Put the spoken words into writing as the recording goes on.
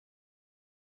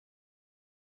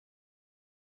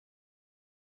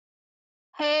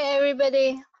Hey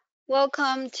everybody,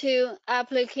 welcome to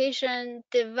Application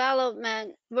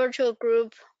Development Virtual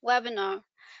Group webinar.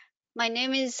 My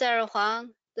name is Sarah Huang,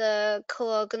 the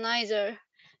co-organizer.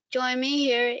 Join me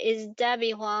here is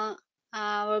Debbie Huang,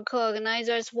 our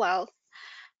co-organizer as well.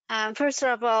 First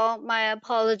of all, my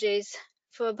apologies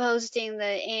for posting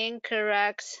the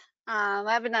incorrect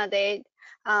webinar date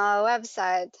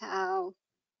website,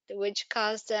 which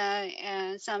caused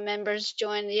some members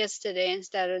joined yesterday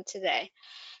instead of today.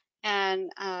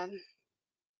 And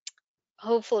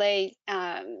hopefully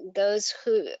those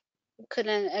who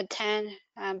couldn't attend,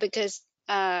 because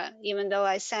even though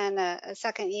I sent a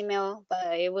second email,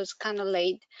 but it was kind of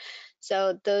late.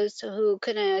 So those who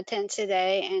couldn't attend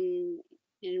today, and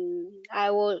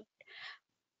I will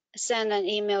send an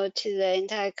email to the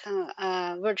entire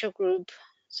virtual group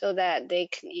so that they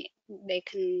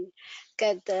can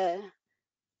get the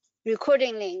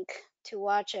recording link to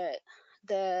watch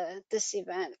this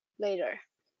event later.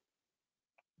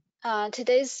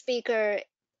 Today's speaker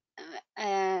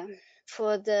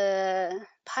for the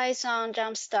Python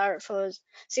JumpStart for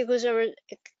SQL Server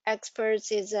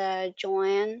Experts is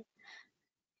Joann,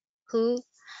 Joann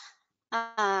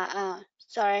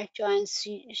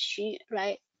Xu,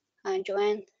 right?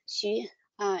 Joann Xu.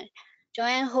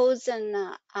 Joann holds an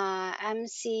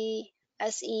MCSE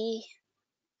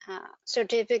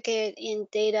certificate in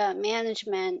data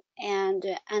management and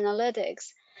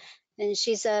analytics, and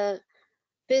she's a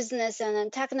business and a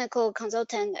technical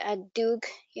consultant at Duke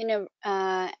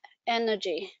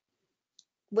Energy,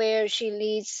 where she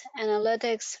leads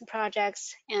analytics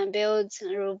projects and builds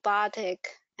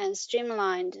robotic and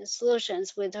streamlined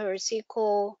solutions with her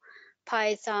SQL,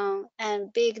 Python,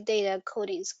 and big data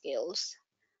coding skills.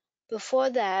 Before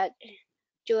that,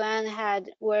 Joann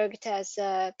had worked as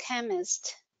a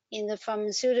chemist in the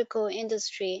pharmaceutical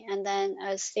industry and then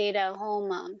a stay-at-home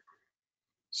mom.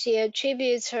 She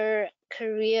attributes her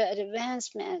career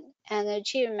advancement and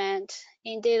achievement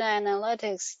in data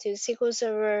analytics to SQL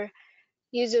Server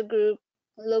user group,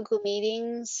 local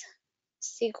meetings,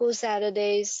 SQL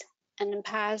Saturdays, and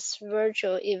past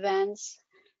virtual events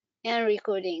and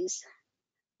recordings,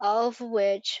 all of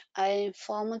which are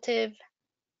informative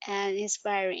and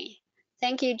inspiring.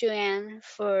 Thank you, Joann,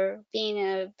 for being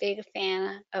a big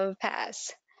fan of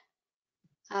PASS.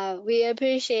 We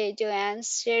appreciate Joann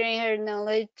sharing her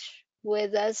knowledge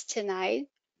with us tonight.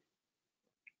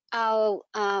 I'll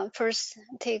first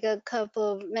take a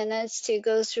couple of minutes to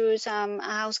go through some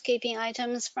housekeeping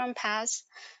items from PASS,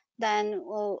 then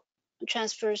we'll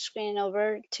transfer screen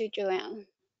over to Joann.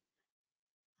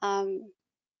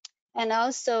 And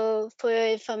also for your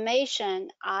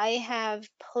information, I have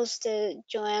posted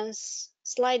Joann's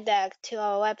slide deck to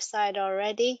our website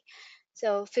already,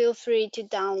 so feel free to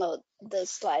download the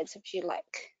slides if you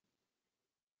like.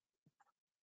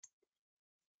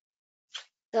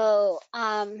 So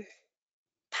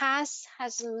PASS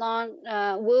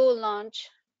will launch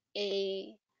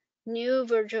a new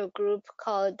virtual group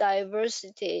called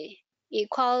Diversity,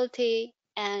 Equality,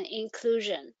 and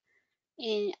Inclusion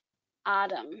in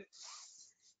autumn.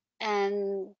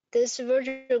 And this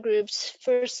virtual group's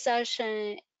first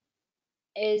session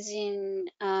is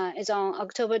on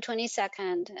October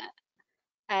 22nd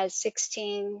at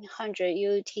 1600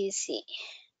 UTC.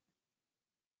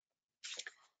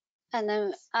 And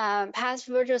then PASS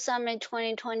Virtual Summit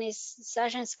 2020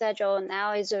 session schedule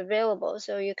now is available,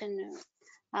 so you can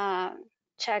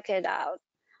check it out.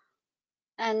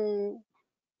 And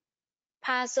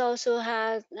PASS also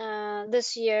has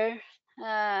this year,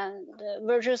 the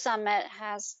Virtual Summit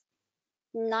has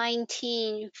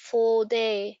 19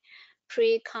 full-day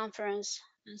pre-conference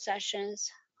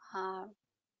sessions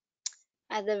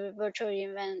at the virtual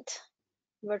event,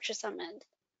 Virtual Summit.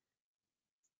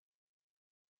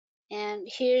 And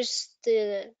here's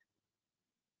the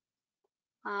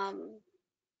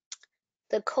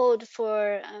code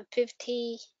for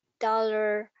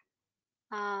 $50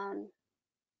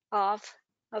 off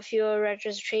of your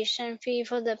registration fee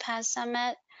for the PASS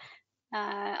Summit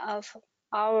of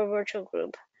our virtual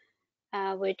group,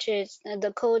 which is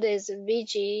the code is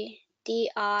VGDISHX2H.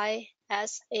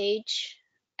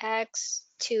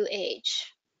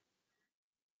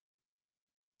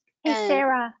 Hey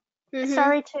Sarah,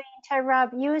 sorry to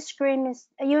interrupt.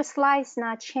 Your slide's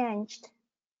not changed.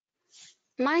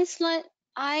 My slide,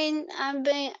 I've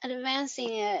been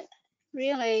advancing it.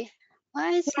 Really?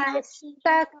 Why is it not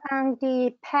stuck on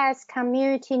the PASS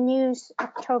Community News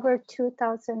October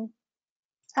 2020?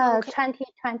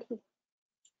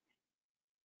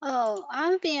 Oh,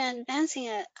 I've been advancing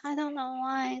it. I don't know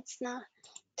why it's not.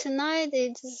 Tonight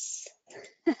it's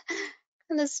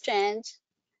kind of strange.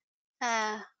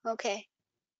 Okay.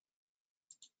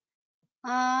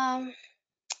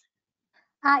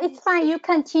 It's fine. You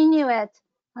continue it.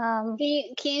 Can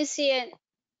you see it?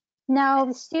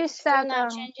 No, still Still stuck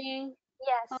not on. changing?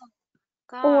 Yes. Oh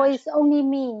Or gosh. it's only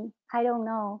me. I don't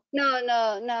know.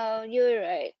 No, you're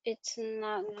right. It's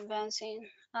not advancing.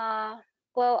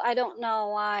 Well, I don't know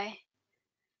why,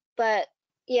 but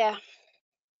yeah.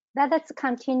 Let's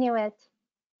continue it.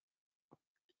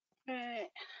 Right.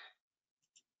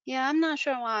 Yeah, I'm not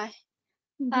sure why.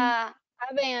 I've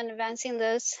been advancing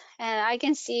this, and I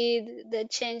can see the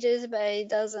changes, but it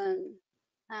doesn't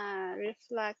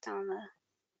reflect on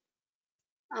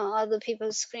other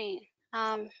people's screen.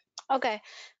 Okay.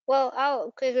 Well,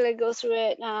 I'll quickly go through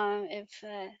it. If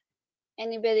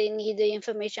anybody need the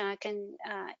information, I can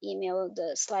email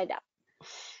the slide out.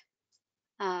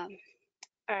 All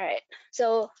right.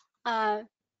 So,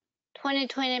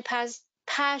 2020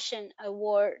 Passion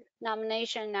Award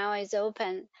nomination now is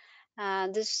open.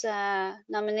 This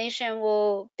nomination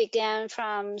will begin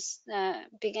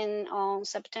on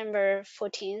September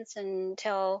 14th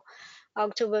until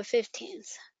October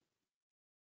 15th.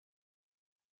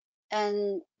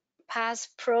 And Pass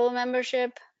Pro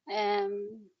membership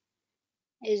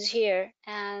is here,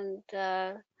 and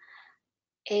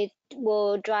it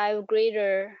will drive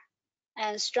greater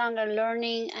and stronger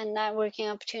learning and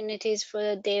networking opportunities for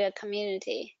the data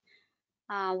community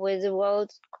with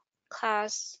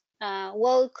world-class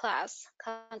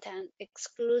content,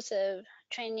 exclusive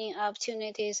training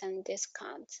opportunities, and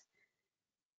discounts.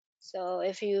 So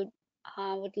if you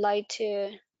would like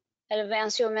to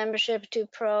advance your membership to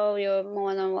Pro, you're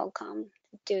more than welcome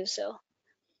to do so.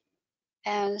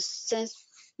 And since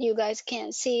you guys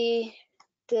can't see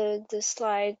the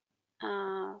slide,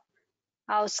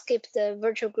 I'll skip the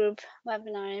virtual group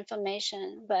webinar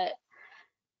information, but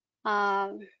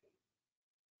on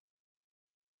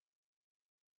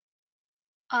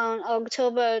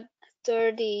October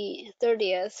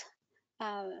 30th,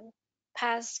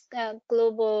 past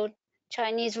global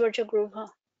Chinese virtual group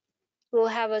will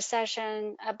have a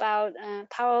session about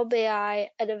Power BI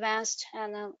advanced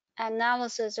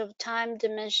analysis of time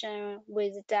dimension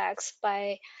with DAX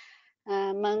by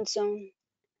Meng.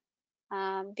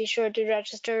 Be sure to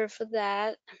register for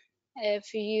that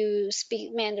if you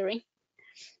speak Mandarin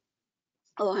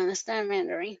or understand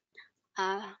Mandarin.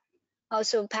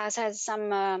 Also, PASS has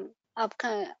some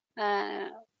upcoming.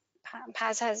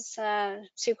 PASS has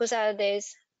SQL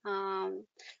Saturdays,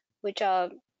 which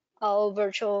are all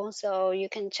virtual, so you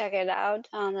can check it out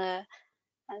on the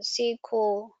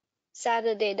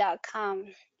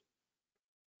SQLSaturday.com.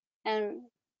 And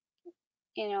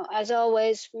as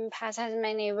always, PASS has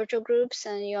many virtual groups,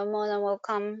 and you're more than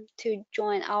welcome to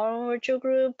join our virtual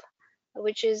group,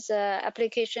 which is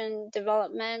application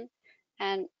development.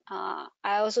 And I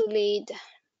also lead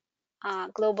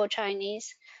Global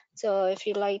Chinese. So if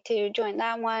you'd like to join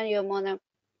that one, you're more than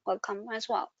welcome as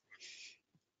well.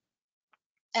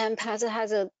 And PASS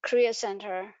has a career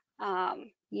center.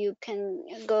 You can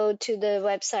go to the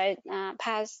website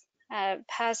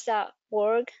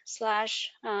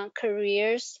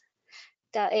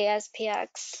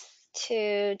pass.org/careers.aspx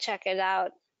to check it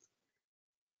out.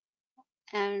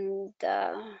 And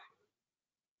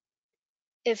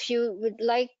if you would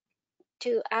like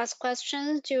to ask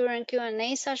questions during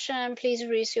Q&A session, please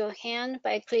raise your hand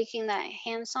by clicking that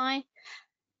hand sign.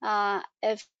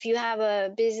 If you have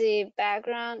a busy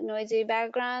background, noisy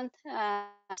background,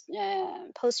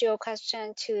 post your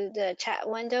question to the chat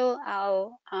window.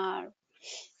 I'll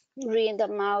read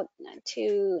them out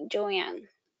to Joann.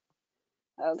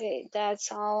 Okay,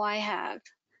 that's all I have.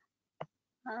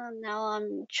 Now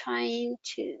I'm trying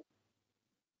to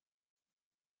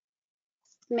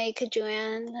make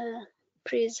Joann the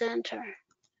presenter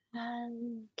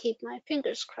and keep my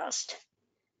fingers crossed.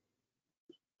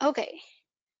 Okay,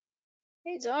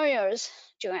 it's all yours,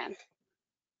 Joann.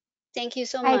 Thank you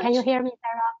so Hey, much. can you hear me,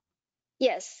 Sarah?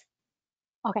 Yes.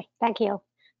 Okay, thank you.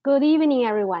 Good evening,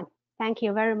 everyone. Thank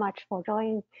you very much for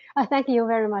joining. Thank you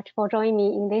very much for joining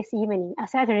me in this evening,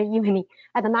 Saturday evening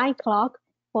at 9 o'clock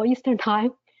for Eastern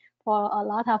time. For a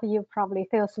lot of you probably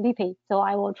feel sleepy, so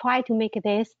I will try to make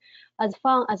this as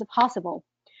fun as possible.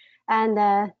 And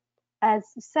as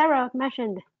Sarah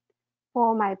mentioned,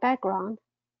 for my background,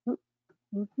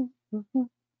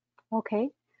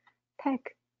 okay,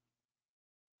 tech.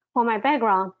 For my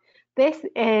background, this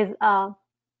is a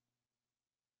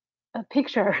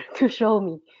picture to show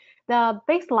me. The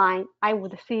baseline I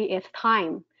would see is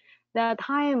time. The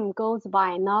time goes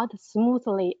by not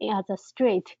smoothly as a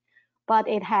straight, but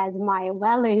it has my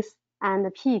valleys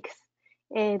and peaks.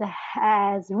 It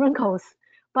has wrinkles,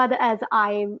 but as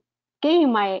I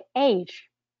gain my age,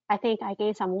 I think I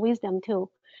gave some wisdom too,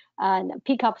 and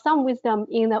pick up some wisdom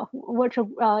in the virtual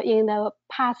in the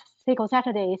past SQL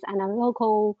Saturdays and the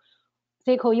local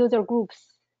SQL user groups.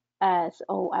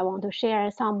 So I want to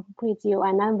share some with you,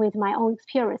 and then with my own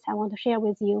experience, I want to share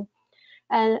with you.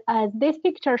 And this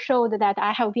picture showed that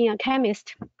I have been a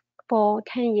chemist for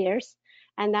 10 years,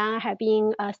 and then I have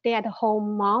been a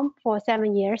stay-at-home mom for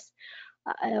 7 years.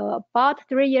 About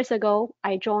 3 years ago,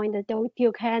 I joined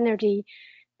Duke Energy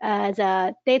as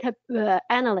a data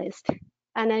analyst.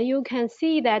 And you can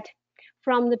see that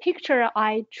from the picture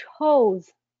I chose,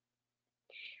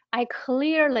 I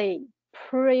clearly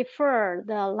prefer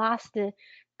the last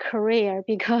career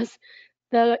because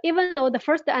even though the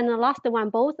first and the last one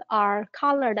both are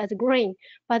colored as green,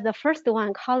 but the first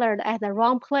one colored at the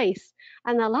wrong place,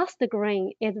 and the last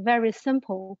green is very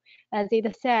simple. As it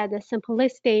said,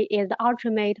 simplicity is the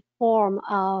ultimate form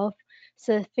of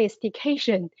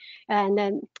sophistication. And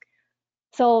then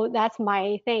so that's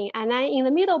my thing. And then in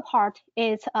the middle part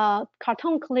is a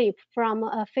cartoon clip from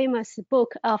a famous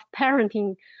book of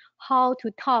parenting, how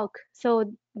to talk so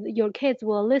your kids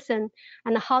will listen,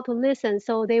 and how to listen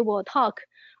so they will talk.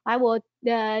 I will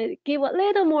give a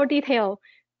little more detail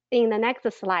in the next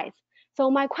slides.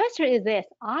 So my question is this: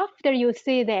 after you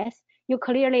see this, you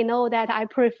clearly know that I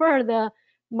prefer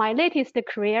my latest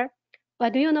career,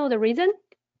 but do you know the reason?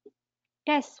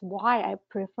 Guess why I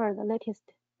prefer the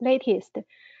latest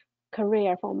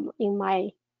career from in my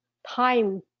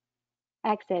time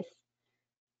access.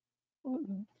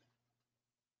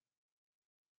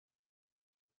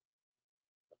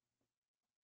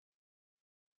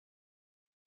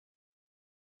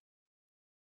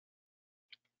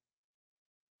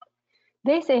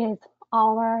 This is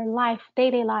our life,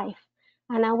 daily life,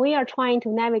 and we are trying to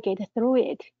navigate through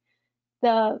it.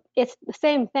 It's the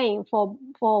same thing for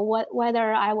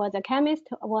whether I was a chemist,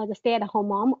 was a stay-at-home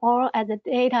mom, or as a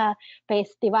database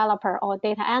developer or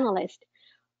data analyst.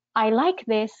 I like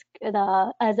this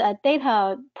as a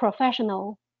data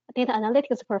professional, data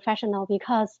analytics professional,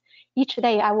 because each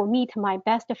day I will meet my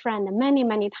best friend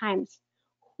many times.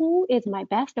 Who is my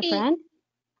best Hey, friend?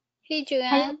 hey, Can you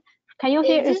Joann. can you Is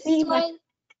hear this see my slide?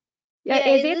 Yeah,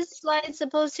 is is it? this slide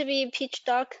supposed to be pitch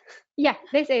dark? Yeah,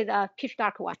 this is a pitch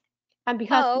dark one, and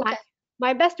because Oh, okay.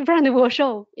 my best friend will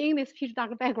show in this pitch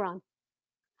dark background,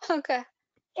 Okay.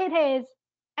 it is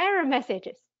error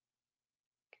messages,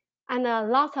 and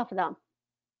lots of them.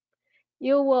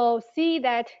 You will see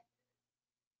that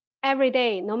every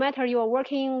day, no matter you are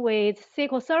working with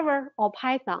SQL Server or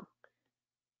Python.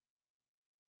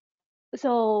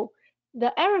 So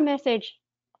the error message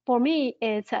for me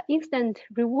is an instant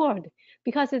reward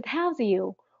because it tells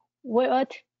you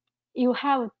what you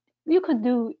have you could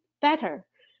do better.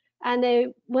 And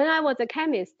when I was a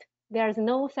chemist, there's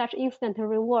no such instant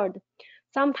reward.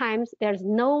 Sometimes there's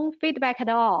no feedback at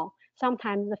all.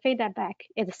 Sometimes the feedback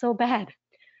is so bad.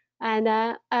 And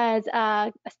as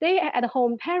a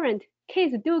stay-at-home parent,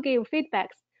 kids do give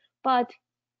feedbacks, but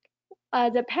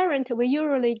as a parent, we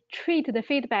usually treat the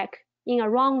feedback in a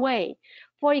wrong way.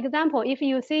 For example, if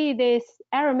you see this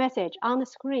error message on the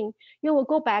screen, you will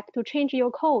go back to change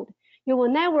your code. You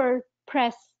will never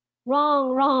press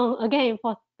wrong again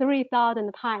for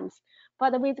 3,000 times.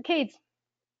 But with kids,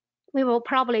 we will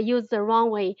probably use the wrong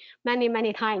way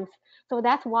many times. So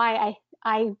that's why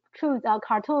I choose a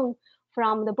cartoon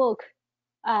from the book.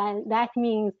 That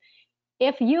means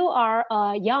if you are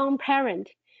a young parent,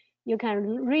 you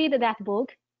can read that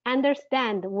book,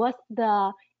 understand what's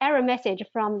the error message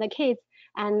from the kids,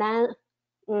 and then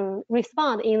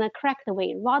respond in a correct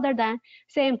way rather than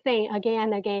same thing again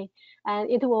and again. And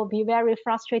it will be very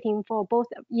frustrating for both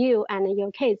you and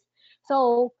your kids.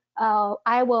 So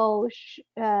I will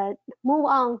move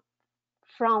on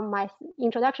from my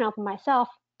introduction of myself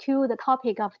to the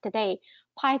topic of today,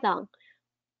 Python.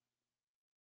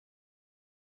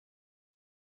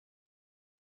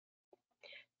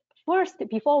 First,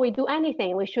 before we do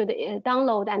anything, we should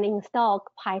download and install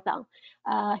Python.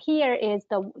 Here is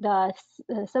the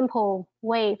simple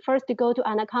way. First, go to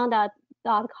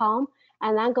anaconda.com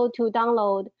and then go to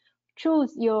download.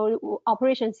 Choose your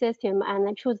operation system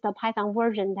and choose the Python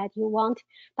version that you want.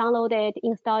 Download it,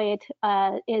 install it.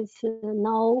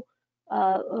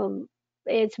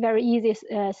 It's very easy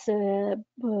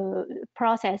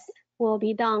process. Will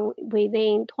be done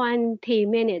within 20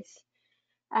 minutes.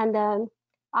 And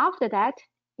after that,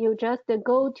 you just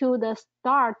go to the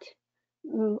start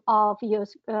of your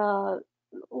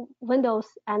Windows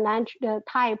and then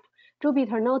type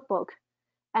Jupyter Notebook.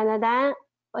 And then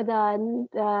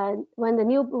when the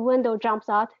new window jumps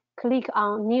out, click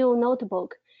on New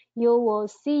Notebook. You will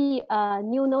see a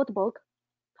new notebook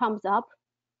comes up.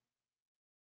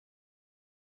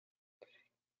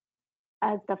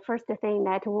 as the first thing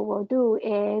that we will do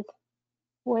is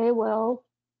we will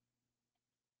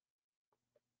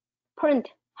print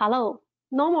hello.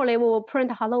 Normally we will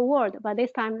print hello world, but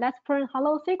this time let's print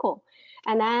hello SQL.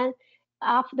 And then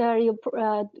after you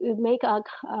make a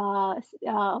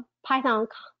Python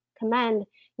command,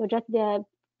 you just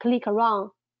click run.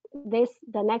 The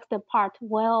next part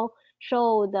will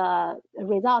show the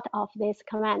result of this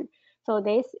command. So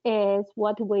this is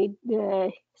what we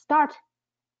start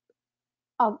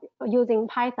of using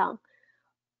Python.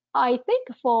 I think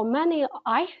for many,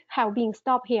 I have been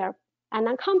stopped here and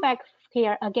then come back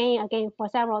here again for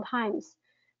several times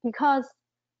because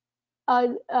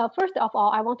first of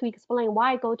all, I want to explain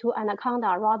why go to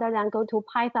Anaconda rather than go to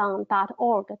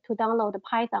python.org to download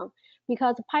Python,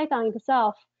 because Python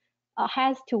itself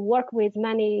has to work with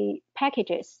many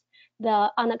packages. The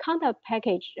Anaconda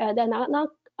package, the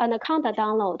Anaconda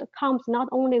download comes not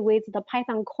only with the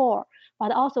Python core,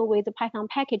 but also with the Python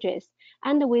packages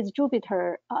and with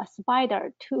Jupyter,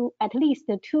 Spider, at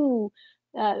least two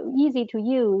easy to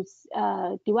use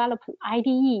develop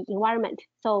IDE environment.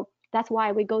 So that's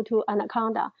why we go to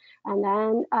Anaconda. And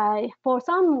then for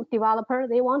some developer,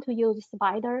 they want to use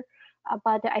Spider,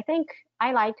 but I think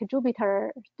I like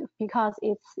Jupyter because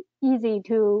it's easy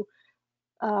to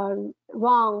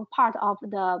run part of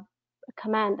the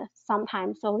command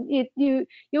sometimes. So you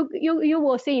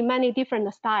will see many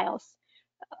different styles.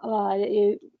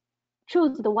 You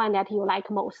choose the one that you like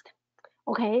most.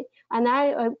 Okay, and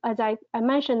as I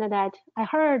mentioned that I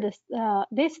heard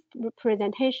this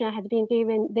presentation has been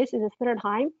given. This is the third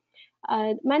time.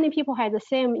 Many people had the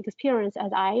same experience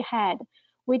as I had.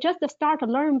 We just start to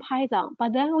learn Python,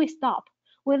 but then we stop.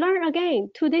 We learn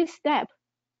again to this step,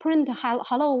 print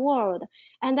hello world,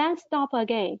 and then stop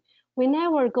again. We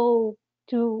never go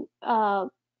to.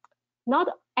 Not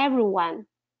everyone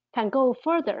can go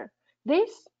further. This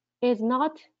is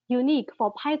not unique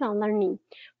for Python learning.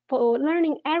 For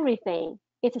learning everything,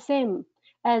 it's the same.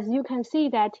 As you can see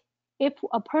that if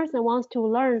a person wants to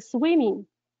learn swimming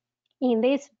in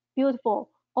this beautiful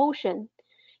ocean,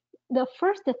 the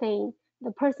first thing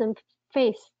the person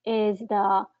face is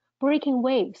the breaking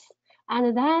waves.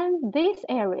 And then this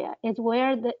area is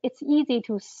where it's easy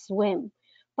to swim.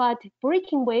 But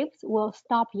breaking waves will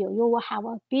stop you. You will have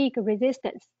a big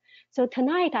resistance. So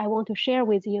tonight I want to share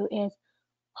with you is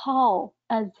how,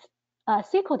 as a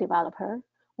SQL developer,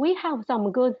 we have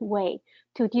some good way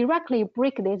to directly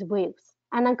break these waves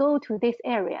and then go to this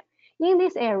area. In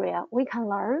this area, we can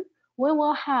learn. We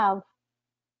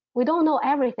don't know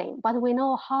everything, but we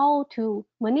know how to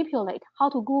manipulate, how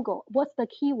to Google, what's the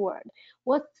keyword,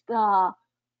 what's the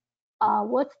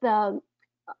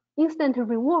instant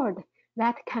reward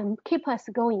that can keep us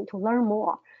going to learn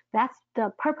more. That's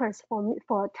the purpose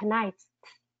for tonight's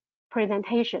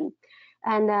presentation.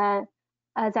 And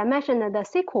as I mentioned, the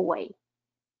SQL way.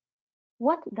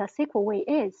 What the SQL way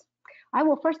is, I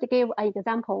will first give an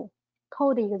example,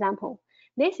 code example.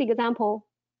 This example,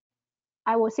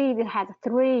 I will see it has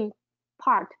 3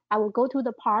 parts. I will go to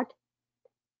the part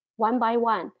one by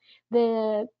one.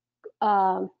 The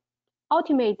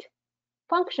ultimate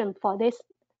function for this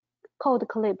code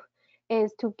clip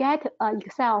is to get an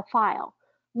Excel file,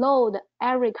 load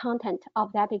every content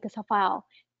of that Excel file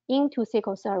into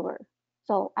SQL Server.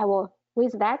 So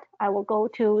with that, I will go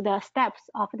to the steps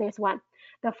of this one.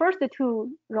 The first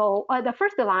the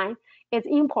first line is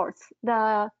imports.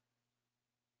 The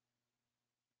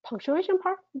punctuation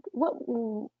part,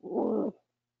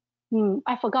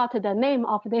 I forgot the name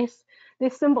of this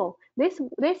symbol. This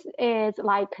is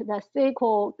like the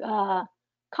SQL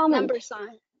comment. Number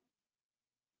sign.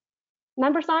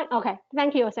 Number sign? Okay,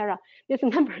 thank you, Sarah. This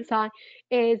number sign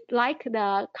is like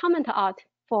the comment out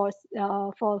for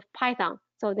Python.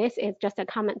 So this is just a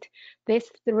comment.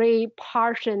 This three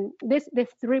portion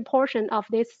of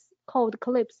this code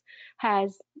clips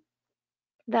has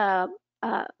the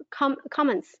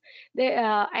comments.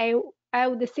 I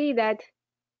would see that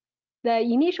the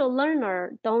initial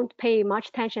learner don't pay much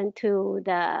attention to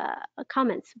the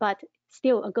comments, but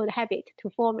still a good habit to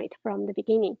form it from the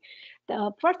beginning.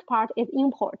 The first part is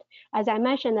import. As I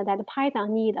mentioned, that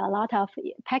Python need a lot of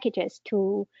packages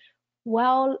to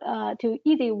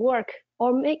easy work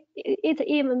or make it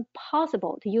even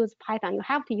possible to use Python. You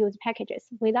have to use packages.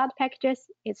 Without packages,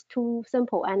 it's too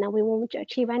simple and we won't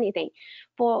achieve anything.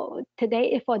 For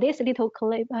today, for this little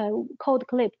clip, code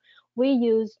clip, we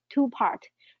use 2 parts.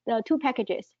 The 2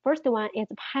 packages. First one is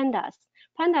pandas.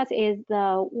 Pandas is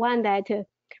the one that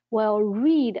will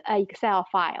read an Excel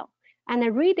file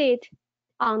and read it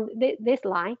on this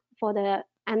line for the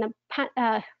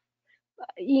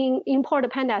import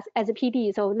pandas as a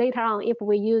PD. So later on, if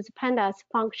we use pandas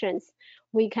functions,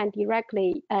 we can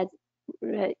directly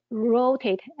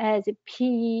rotate as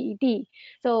PD.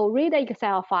 So read the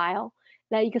Excel file.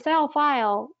 The Excel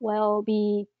file will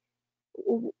be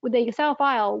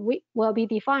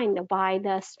defined by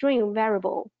the string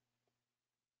variable,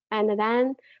 and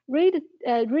then read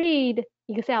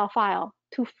Excel file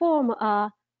to form a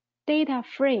data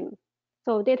frame.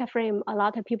 So data frame, a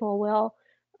lot of people will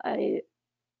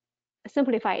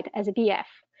simplify it as a DF.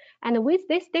 And with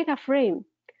this data frame,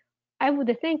 I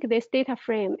would think this data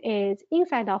frame is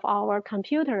inside of our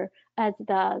computer as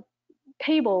the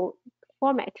table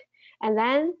format. And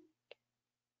then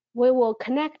we will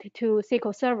connect to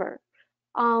SQL Server.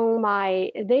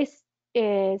 This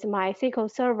is my SQL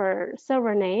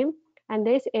server name, and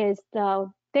this is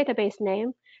the database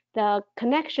name. The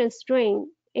connection string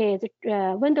is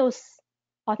Windows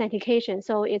authentication,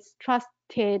 so it's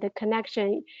trusted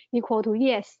connection equal to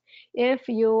yes. If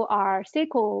you are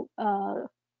SQL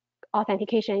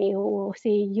authentication, you will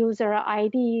see user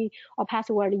ID or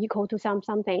password equal to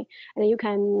something, and you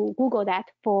can Google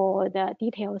that for the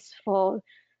details for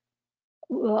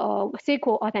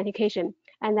SQL authentication.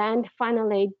 And then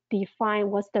finally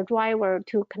define what's the driver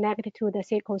to connect to the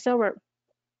SQL server.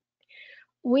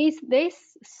 With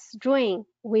this string,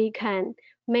 we can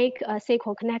make a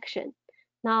SQL connection.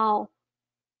 Now,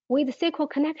 with SQL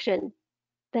connection,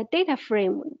 the data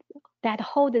frame that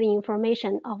hold the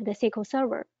information of the SQL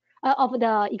server, of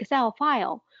the Excel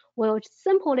file, will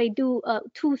simply do a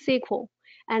toSQL.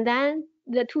 And then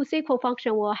the toSQL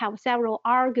function will have several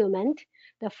arguments.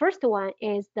 The first one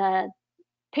is the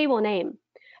table name.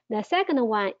 The second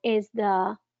one is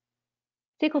the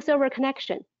SQL Server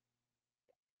connection.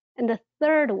 And the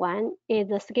third one is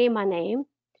the schema name.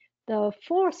 The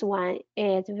fourth one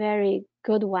is very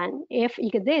good one. If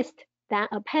exist, then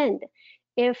append.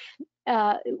 If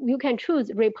you can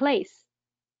choose replace,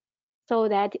 so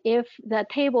that if the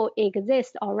table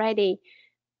exists already,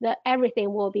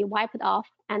 everything will be wiped off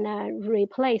and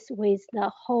replaced with the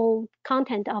whole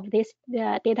content of this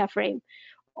data frame.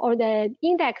 Or the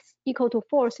index equal to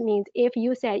false means if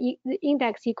you set the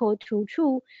index equal to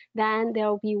true, then there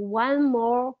will be one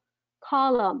more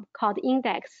column called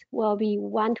index, will be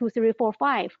 1, 2, 3, 4,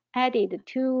 5 added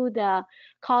to the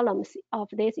columns of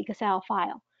this Excel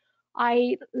file.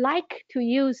 I like to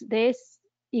use this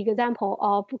example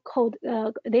of code,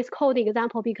 this code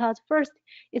example, because first,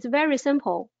 it's very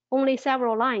simple, only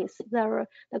several lines. The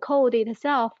code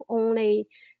itself only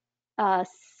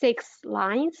 6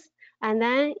 lines, and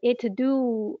then it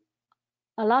do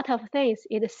a lot of things.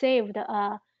 It saved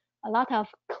a lot of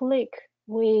click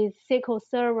with SQL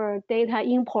Server data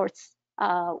imports,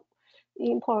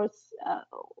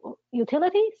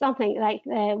 utility, something like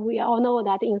we all know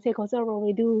that in SQL Server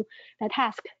we do the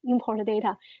task import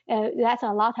data. That's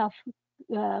a lot of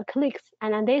clicks,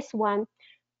 and then this one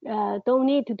don't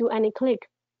need to do any click.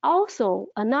 Also,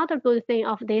 another good thing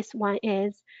of this one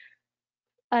is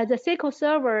as a SQL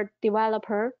Server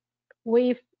developer,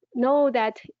 we know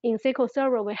that in SQL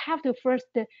Server, we have to first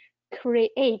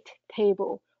create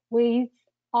table with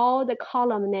all the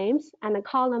column names and the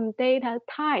column data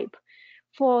type.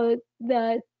 For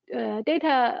the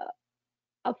data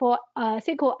for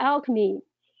SQL Alchemy,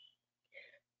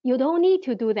 you don't need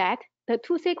to do that. The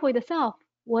toSQL itself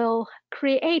will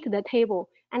create the table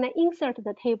and insert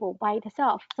the table by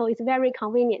itself. So it's very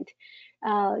convenient.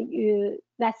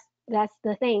 That's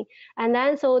the thing. And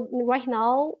then so right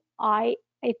now, I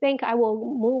think I will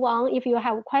move on. If you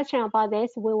have a question about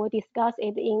this, we will discuss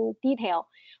it in detail.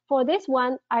 For this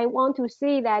one, I want to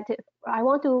see that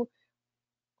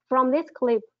from this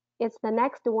clip, it's the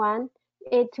next one.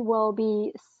 It will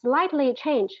be slightly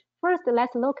changed. First,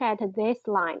 let's look at this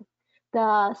line.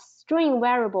 The string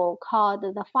variable called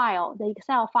the file, the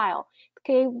Excel file,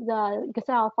 gave the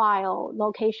Excel file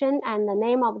location and the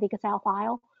name of the Excel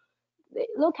file.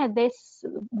 Look at this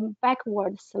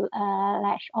backward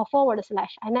slash or forward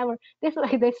slash. I never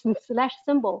dislike this slash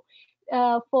symbol.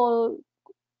 For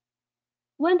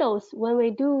Windows, when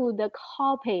we do the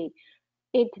copy,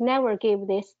 it never gave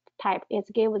this type. It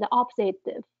gave the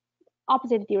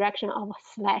opposite direction of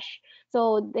slash.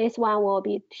 So this one will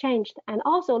be changed. And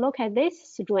also look at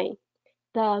this string,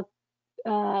 the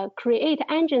create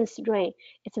engine string.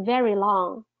 It's very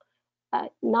long,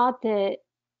 not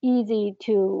easy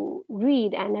to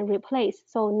read and replace.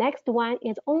 So next one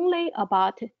is only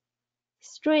about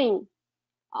string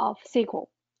of SQL.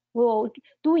 We will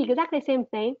do exactly the same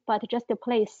thing, but just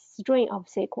place string of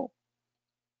SQL.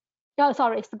 Oh,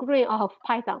 sorry, string of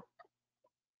Python.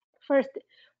 First,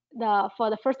 for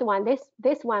the first one,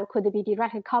 this one could be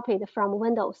directly copied from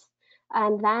Windows.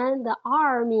 And then the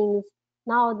R means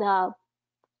now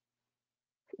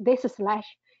this slash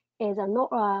is a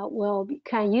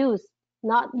can use,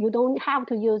 not, you don't have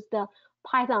to use the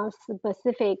Python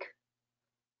specific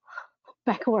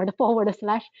backward forward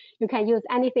slash. You can use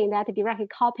anything that directly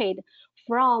copied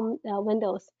from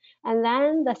Windows. And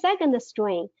then the second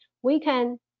string, we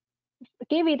can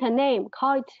give it a name,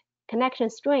 call it connection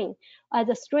string. As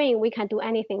a string, we can do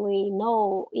anything we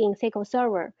know in SQL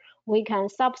Server. We can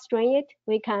substring it,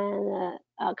 we can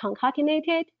concatenate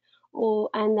it,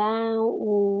 and then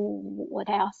what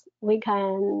else? We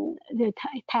can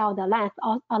tell the length.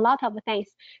 A lot of things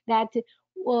that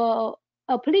will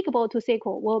applicable to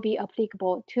SQL will be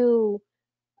applicable to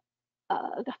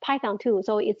Python too.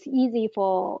 So it's easy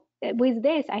for, with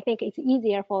this, I think it's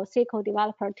easier for SQL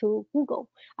developer to Google.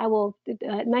 I will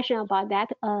mention about that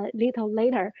a little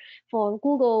later. For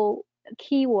Google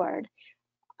keyword,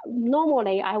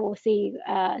 normally I will see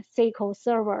SQL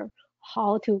Server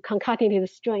how to concatenate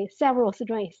strings, several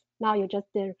strings. Now you just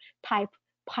type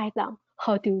Python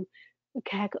how to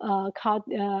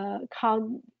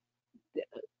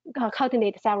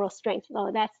concatenate several strings.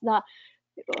 So that's the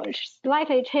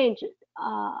slightly change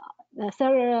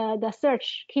the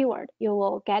search keyword, you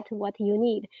will get what you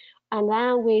need. And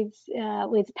then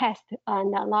with test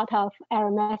and a lot of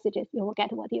error messages, you will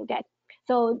get what you get.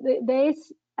 So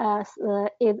this is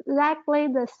exactly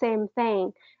the same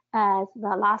thing as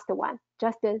the last one,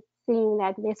 just seeing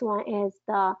that this one is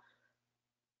the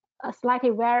slightly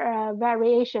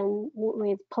variation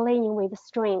with playing with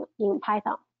string in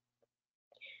Python.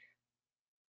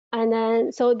 And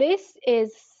then, so this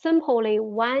is simply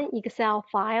one Excel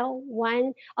file,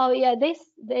 to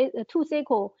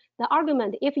SQL, the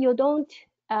argument, if you don't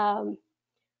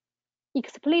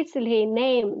explicitly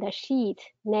name the sheet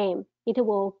name, it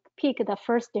will pick the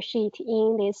first sheet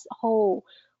in this whole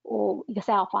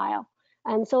Excel file.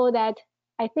 And so that,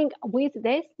 I think with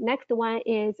this, next one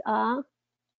is,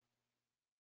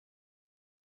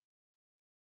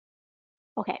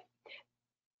 okay.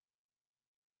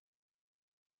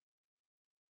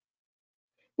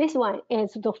 This one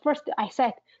is the first I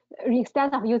said,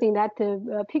 instead of using that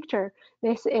picture,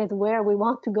 this is where we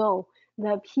want to go.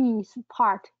 The piece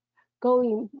part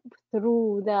going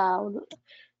through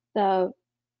the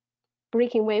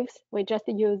breaking waves. We just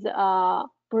use a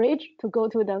bridge to go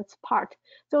to this part.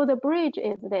 So the bridge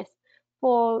is this.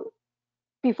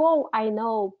 Before I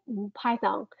know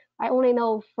Python, I only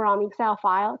know from Excel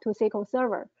file to SQL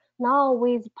Server. Now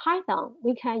with Python,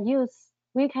 we can use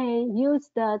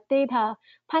the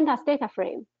pandas data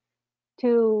frame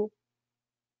to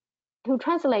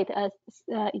translate a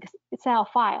Excel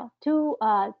file to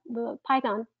the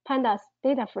Python pandas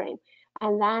data frame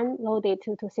and then load it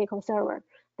to SQL Server.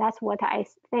 That's what I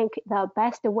think the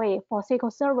best way for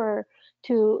SQL Server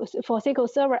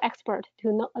expert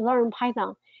to learn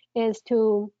Python is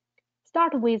to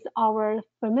start with our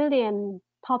familiar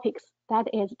topics, that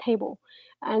is table,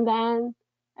 and then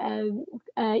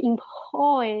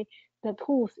employ the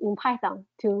tools in Python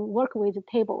to work with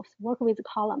tables, work with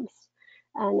columns.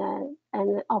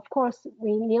 And of course,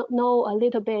 we know a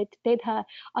little bit data.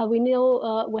 We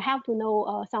have to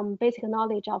know some basic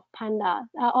knowledge of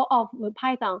of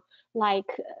Python,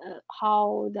 like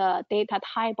how the data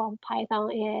type of Python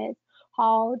is,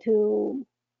 how to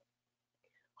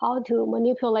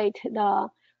manipulate the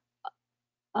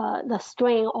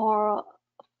string or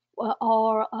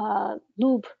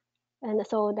loop. And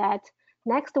so that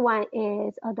next one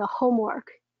is the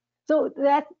homework. So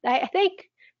that, I think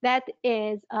that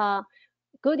is a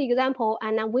good example.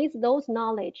 And then with those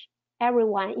knowledge,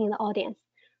 everyone in the audience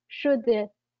should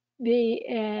be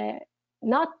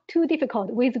not too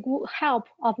difficult. With help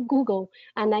of Google,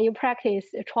 and then you practice,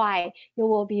 try, you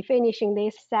will be finishing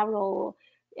these several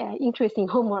interesting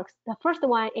homeworks. The first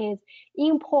one is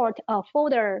import a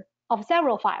folder of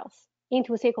several files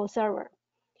into SQL Server.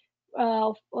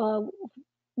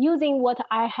 Using what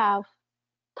I have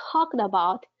talked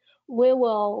about, we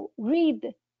will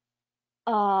read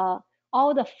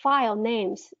all the file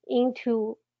names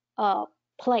into a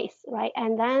place, right?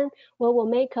 And then we will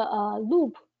make a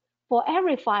loop for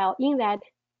every file in that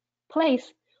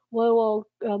place. We will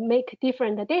make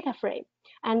different data frame.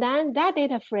 And then that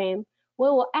data frame, we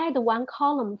will add one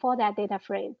column for that data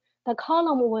frame. The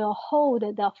column will hold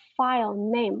the file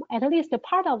name, at least a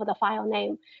part of the file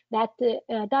name that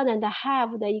doesn't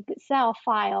have the Excel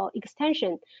file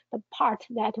extension, the part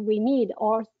that we need,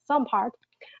 or some part.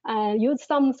 Use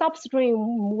some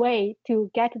substring way to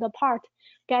get the part,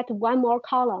 get one more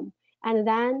column, and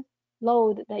then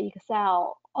load the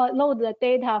Excel, load the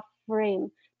data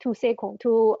frame to SQL,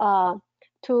 to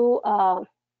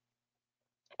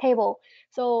table.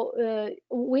 So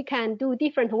we can do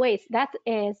different ways. That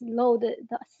is load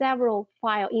the several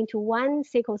file into one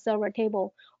SQL Server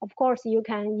table. Of course, you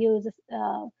can use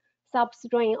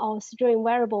substring or string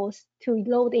variables to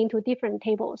load into different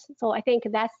tables. So I think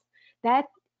that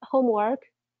homework.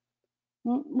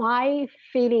 My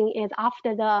feeling is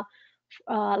after the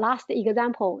last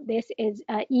example, this is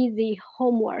easy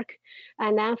homework.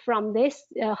 And then from this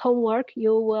homework,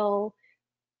 you will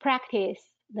practice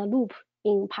the loop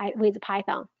with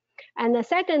Python. And the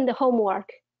second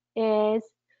homework is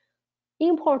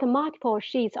import multiple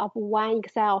sheets of one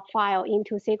Excel file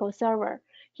into SQL Server.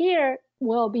 Here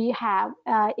will be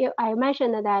I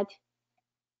mentioned that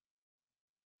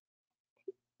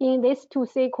in this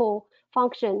toSQL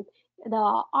function,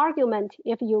 the argument,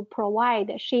 if you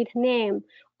provide sheet name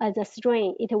as a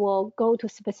string, it will go to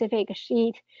specific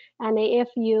sheet. And if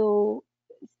you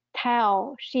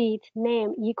tell sheet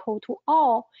name equal to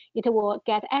all, it will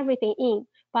get everything in.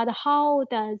 But how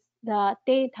does the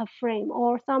data frame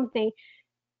or something,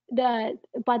 but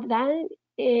then,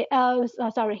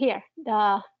 sorry, here,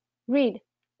 the read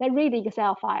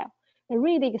Excel file. The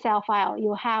read Excel file,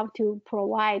 you have to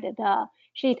provide the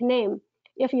sheet name.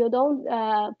 If you don't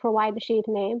provide the sheet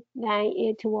name, then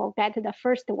it will get the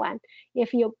first one.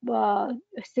 If you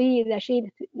see the sheet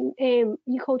name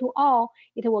equal to all,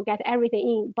 it will get everything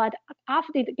in. But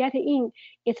after it gets in,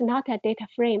 it's not a data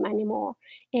frame anymore.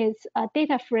 It's a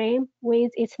data frame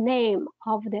with its name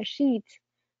of the sheet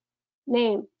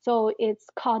name. So it's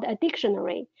called a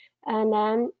dictionary. And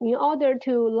then in order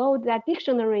to load that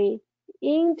dictionary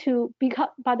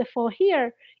but for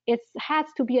here, it has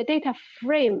to be a data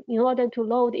frame in order to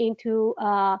load into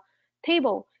a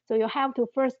table. So you have to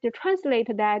first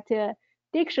translate that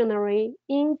dictionary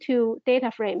into data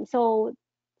frame. So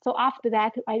after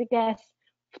that, I guess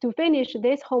to finish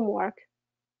this homework,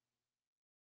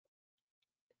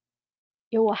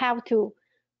 you will have to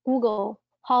Google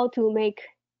how to make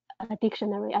a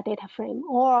dictionary, a data frame,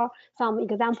 or some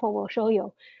example will show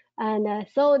you. And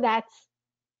so that's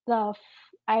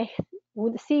I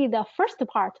would see the first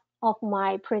part of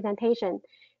my presentation.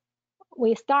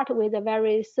 We start with a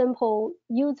very simple,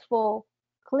 useful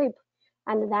clip,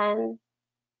 and then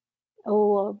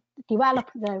we'll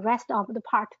develop the rest of the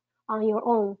part on your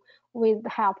own with the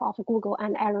help of Google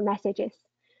and error messages.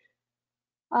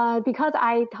 Because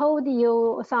I told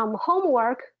you some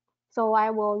homework, so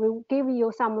I will give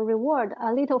you some reward,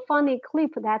 a little funny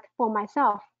clip that for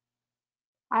myself.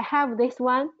 I have this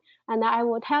one, and I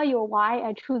will tell you why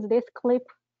I choose this clip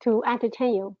to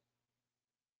entertain you.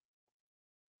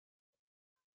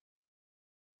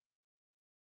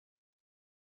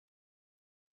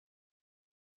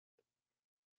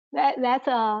 That's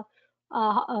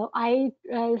I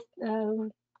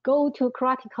go to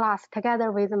karate class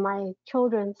together with my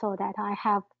children, so that I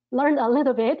have learned a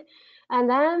little bit, and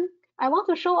then I want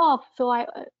to show off. So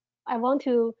I want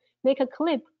to make a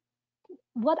clip.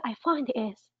 What I find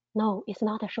is, no, it's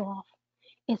not a show off.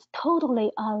 It's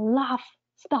totally a laugh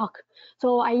stock.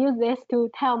 So I use this to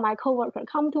tell my coworker,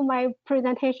 come to my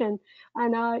presentation,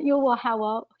 and you will have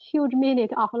a huge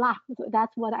minute of laugh. So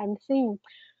that's what I'm seeing.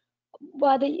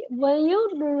 But when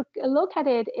you look at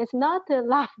it, it's not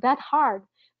laugh that hard,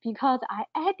 because I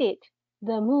edit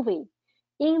the movie.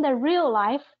 In the real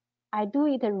life, I do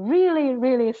it really,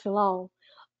 really slow.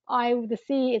 I would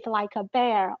see it's like a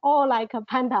bear or like a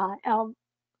panda,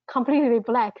 completely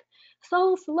black,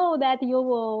 so slow that you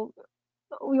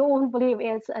won't believe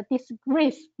it's a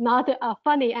disgrace, not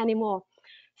funny anymore.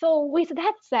 So with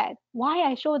that said, why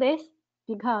I show this?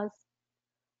 Because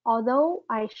although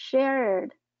I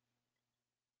shared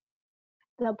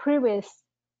the previous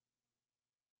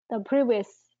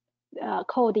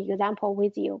code example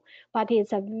with you, but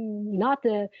it's not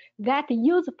that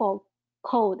useful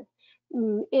code.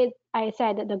 I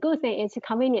said the good thing is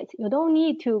convenient. You don't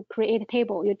need to create a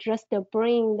table. You just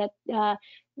bring the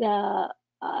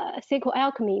SQL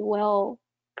Alchemy will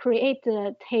create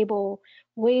the table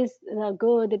with the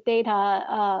good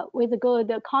data, with a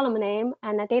good column name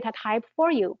and a data type for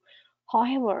you.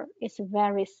 However, it's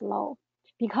very slow,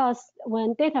 because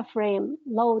when data frame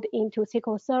load into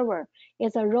SQL Server,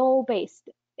 it's a row based.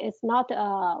 It's not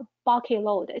a bulky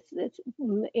load.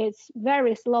 It's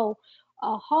very slow.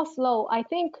 How slow? I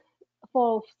think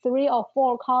for 3 or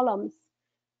 4 columns,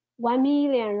 1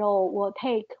 million row will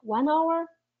take 1 hour.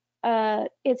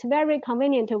 It's very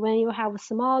convenient when you have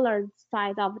smaller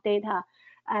size of data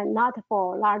and not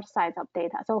for large size of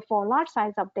data. So for large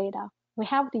size of data, we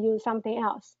have to use something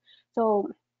else. So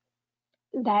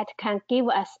that can give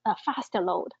us a faster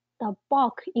load, the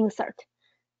bulk insert.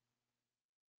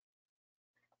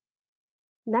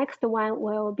 Next one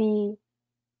will be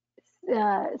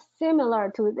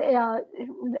similar to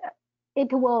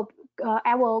it will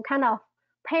I will kind of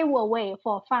pave a way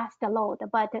for fast load,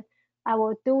 but I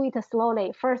will do it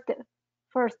slowly. First,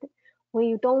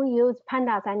 we don't use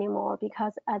pandas anymore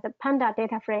because the panda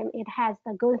data frame, it has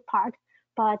the good part,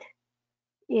 but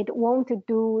it won't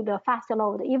do the fast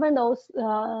load. Even though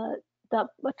the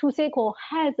ToSQL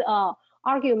has a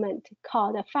argument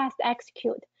called fast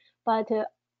execute, but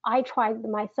I tried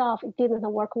myself, it didn't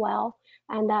work well.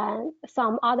 And then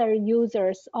some other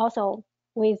users also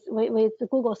with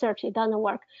Google search, it doesn't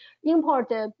work. Import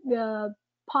the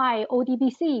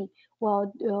PyODBC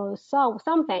will solve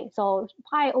something. So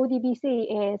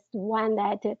PyODBC is one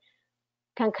that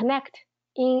can connect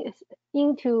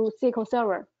into SQL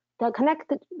Server. The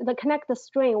connect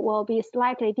string will be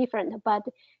slightly different, but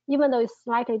even though it's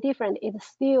slightly different, it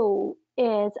still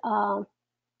is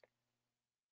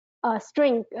a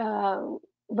string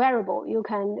variable. You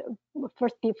can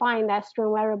first define that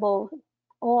string variable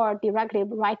or directly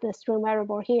write the string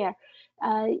variable here.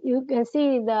 You can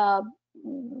see the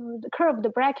curved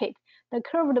bracket. The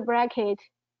curved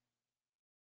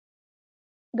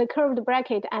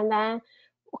bracket, and then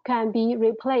can be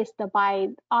replaced by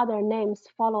other names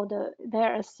followed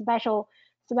their special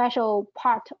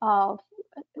part of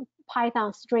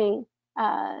Python string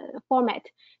format,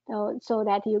 so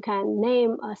that you can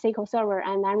name a SQL Server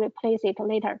and then replace it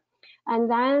later. And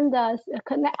then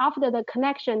after the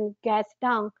connection gets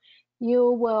done,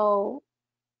 you will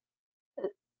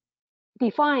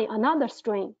define another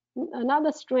string.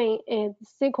 Another string is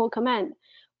SQL command.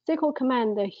 SQL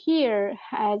command here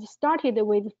has started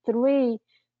with 3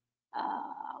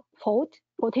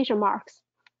 quotation marks.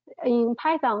 In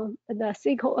Python, the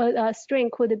SQL string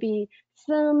could be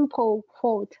simple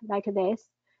quote like this,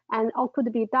 and or could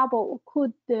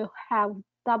have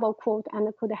double quote,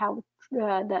 and could have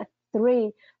the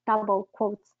 3 double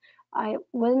quotes.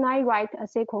 When I write a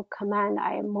SQL command,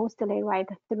 I mostly write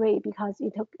 3 because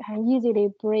it can easily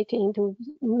break into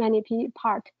many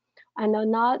parts and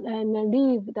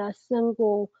leave the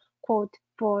single quote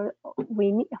for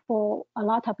a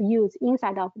lot of use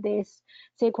inside of this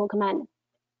SQL command.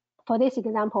 For this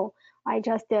example, I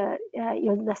just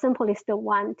use the simplest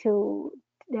one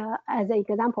as an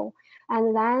example,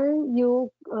 and then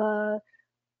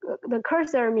the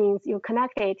cursor means you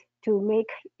connect it to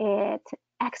make it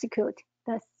execute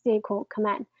the SQL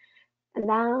command. And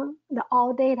then the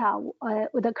all data,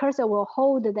 the cursor will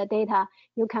hold the data.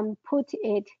 You can put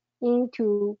it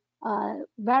into a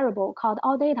variable called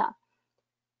all data.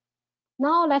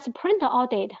 Now let's print all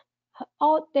data.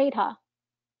 All data.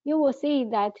 You will see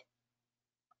that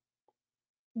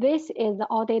this is the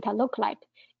all data look like.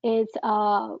 It's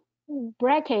a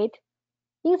bracket.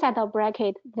 Inside the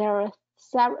bracket, there are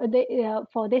several.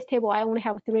 For this table, I only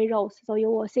have 3 rows, so you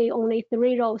will see only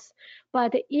 3 rows.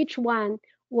 But each one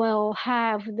will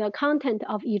have the content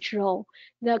of each row.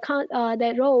 The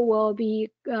row will be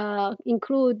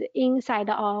included inside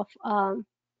of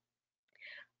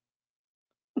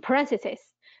parentheses.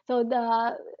 So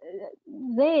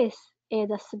this is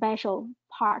a special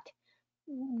part.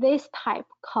 This type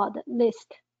called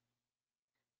list.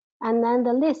 And then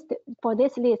the list, for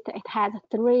this list, it has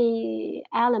 3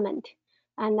 elements.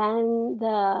 And then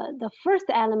the first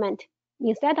element,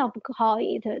 instead of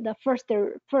calling it the first,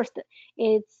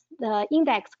 it's the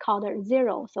index called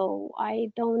 0. So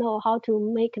I don't know how to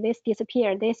make this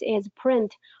disappear. This is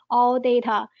print all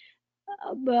data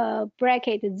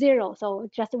bracket 0. So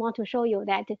just want to show you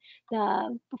that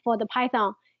for the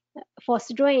Python, for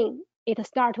string, it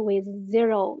starts with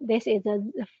 0. This is a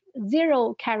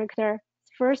 0 character,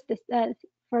 first,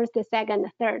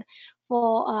 second, third.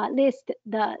 For list,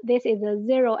 this is a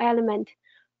 0 element,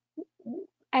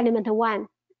 element 1,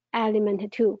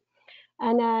 element 2.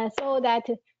 And so that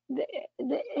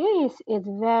the is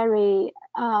very,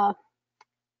 how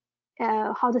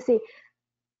to say,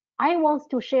 I want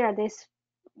to share this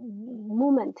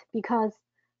moment because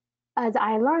as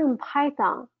I learned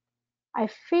Python, I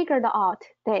figured out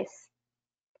this.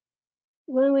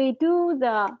 When we do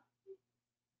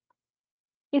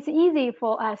it's easy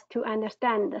for us to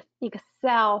understand the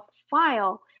Excel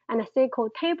file and the SQL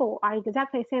table are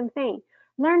exactly the same thing.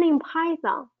 Learning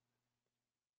Python,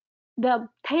 the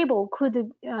table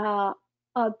could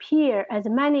appear as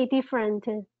many different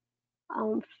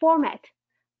formats.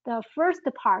 The first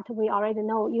part we already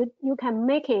know. You can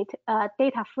make it a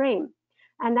data frame,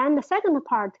 and then the second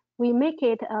part we make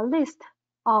it a list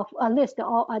or a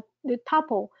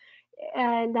tuple,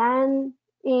 and then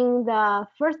in the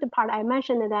first part I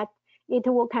mentioned that it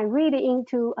can read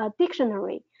into a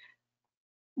dictionary.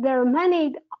 There are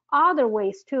many other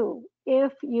ways too.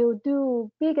 If you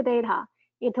do big data,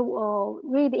 it will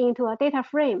read into a data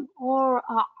frame or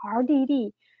a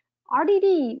RDD.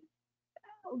 RDD,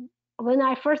 when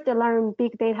I first learned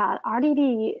big data,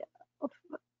 RDD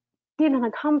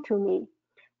didn't come to me.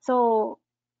 So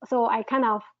I kind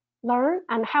of learn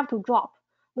and have to drop,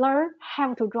 learn,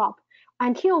 have to drop,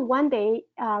 until one day,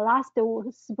 last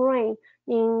spring,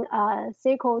 in a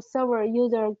SQL Server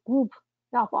user group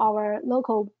of our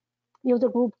local user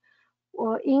group,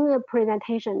 in a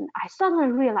presentation, I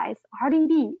suddenly realized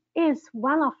RDD is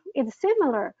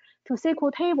similar to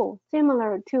SQL table,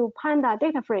 similar to Panda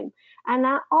data frame, and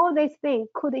all these things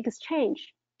could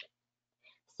exchange.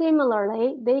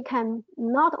 Similarly, they can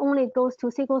not only goes to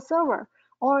SQL Server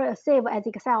or save as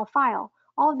Excel file.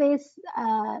 All this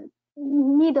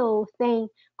middle thing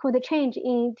could change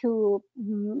into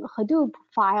Hadoop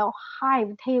file,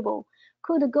 Hive table,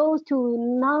 could go to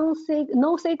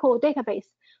NoSQL database,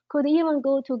 could even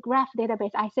go to Graph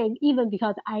database. I say even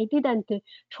because I didn't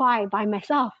try by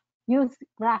myself use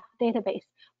Graph database,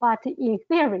 but in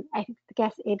theory, I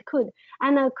guess it could,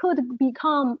 and could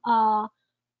become all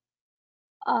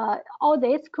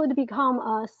this could become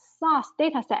a SAS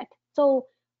dataset. So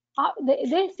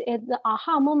this is the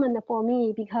aha moment for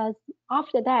me, because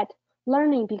after that,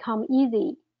 learning become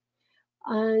easy.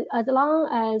 As long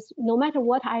as no matter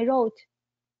what I wrote,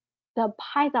 the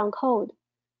Python code,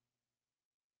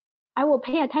 I will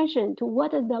pay attention to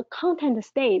what the content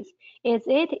states. Is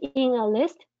it in a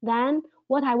list? Then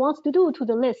what I want to do to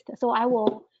the list. So I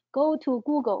will go to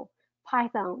Google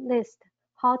Python list,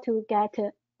 how to get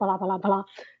blah, blah, blah.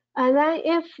 And then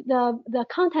if the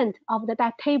content of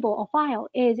that table or file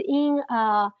is in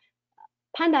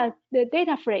Panda the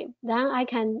data frame, then I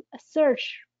can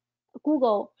search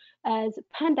Google as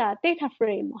Panda data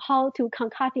frame, how to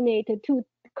concatenate two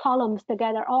columns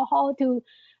together, or how to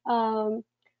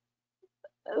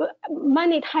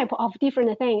many type of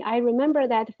different things. I remember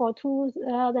that for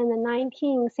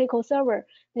 2019 SQL Server,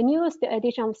 the newest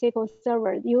edition of SQL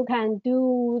Server, you can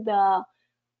do the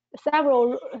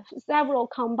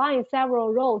combine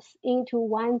several rows into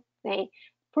one thing.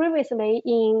 Previously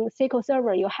in SQL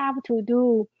Server, you have to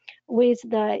do with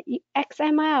the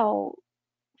XML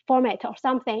format or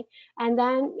something, and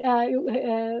then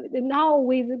now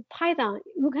with Python,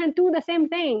 you can do the same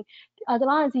thing as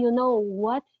long as you know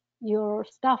what your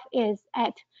stuff is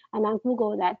at, and then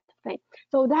Google that thing.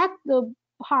 So that's the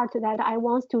part that I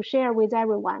want to share with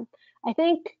everyone. I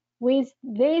think with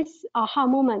this aha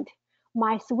moment,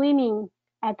 my swimming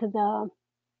at the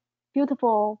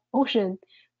beautiful ocean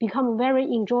become very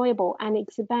enjoyable and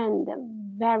expand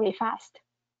very fast.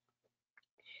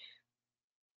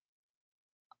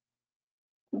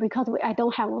 Because I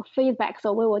don't have feedback,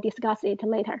 so we will discuss it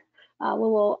later. We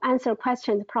will answer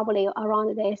questions probably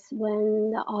around this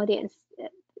when the audience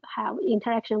have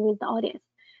interaction with the audience.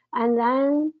 And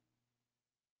then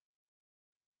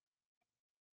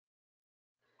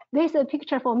this is a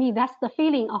picture for me. That's the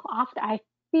feeling of after I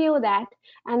feel that.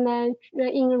 And then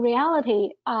in reality,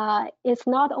 it's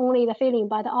not only the feeling,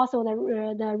 but also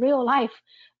the real life.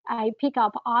 I pick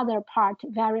up other part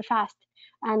very fast.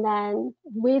 And then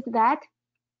with that,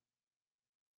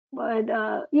 but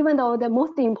even though the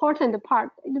most important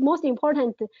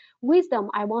wisdom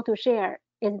I want to share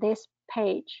is this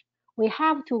page. We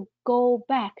have to go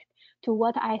back to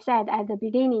what I said at the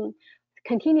beginning,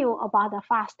 continue about the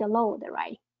fast load,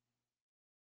 right?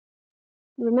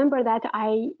 Remember that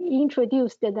I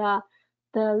introduced the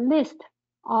list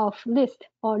of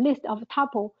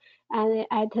tuple, and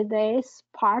at this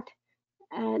part,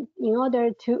 and in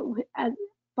order to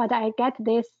but I get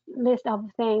this list of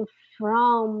things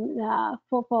from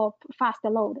for fast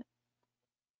load.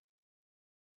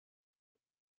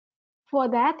 For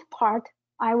that part,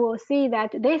 I will see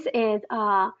that this is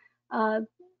a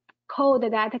code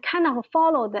that kind of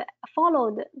followed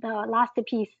the last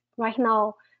piece. Right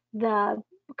now, the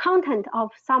content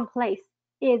of some place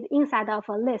is inside of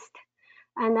a list,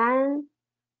 and then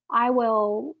I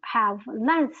will have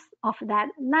length of that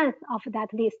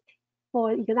list.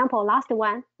 For example, last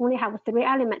one only have 3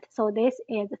 elements, so this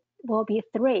will be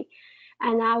 3,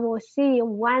 and I will see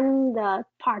when the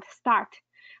part start.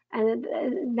 And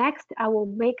next, I will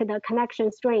make the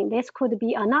connection string. This could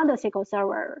be another SQL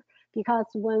Server, because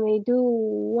when we do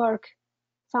work,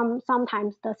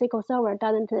 sometimes the SQL Server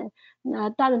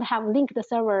doesn't have linked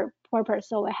server purpose,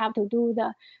 so I have to do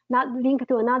not link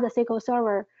to another SQL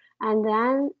Server, and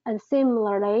then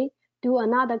similarly do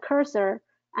another cursor,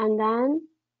 and then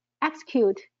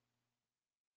execute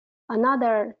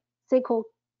another SQL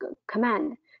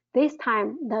command. This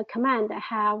time the command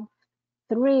have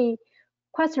 3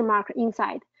 question mark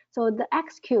inside. So the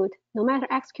execute, no matter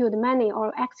execute many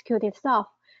or execute itself,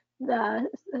 the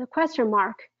question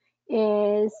mark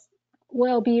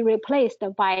will be replaced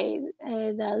by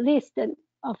the list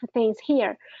of things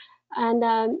here,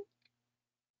 and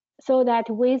so that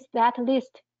with that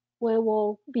list we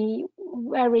will be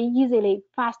very easily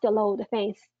fast load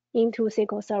things into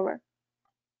SQL Server.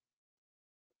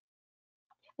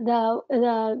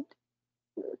 The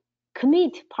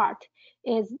commit part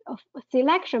is a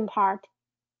selection part.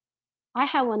 I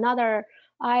have another,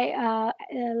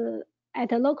 at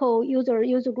the local user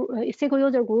group, SQL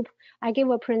user group, I gave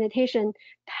a presentation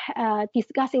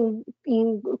discussing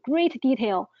in great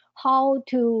detail how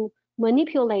to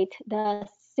manipulate the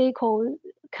SQL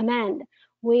command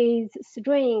with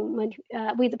string,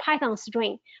 with Python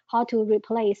string, how to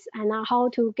replace and how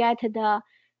to get the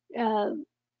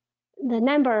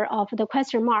number of the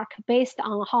question mark based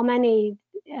on how many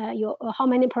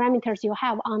parameters you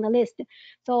have on the list.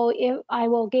 So if I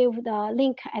will give the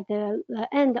link at the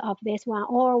end of this one,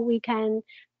 or we can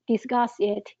discuss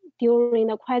it during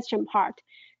the question part.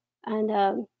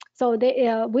 And so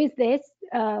with this,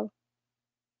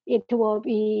 it will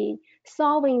be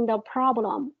solving the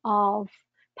problem of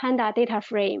Panda data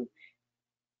frame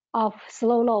of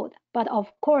slow load. But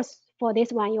of course, for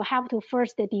this one, you have to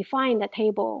first define the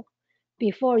table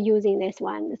before using this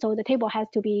one. So the table has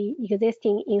to be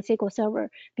existing in SQL Server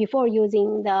before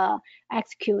using the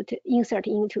execute insert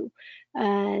into.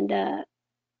 And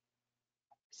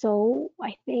so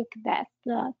I think that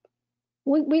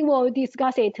we will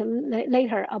discuss it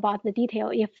later about the detail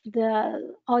if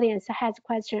the audience has a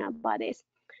question about this.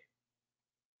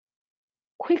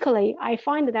 Quickly, I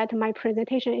find that my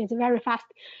presentation is very fast.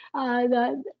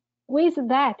 With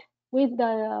that, with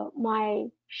my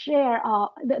share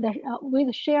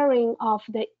with sharing of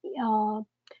the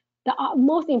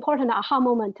most important aha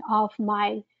moment of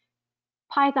my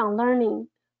Python learning,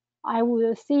 I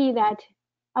will see that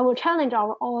I will challenge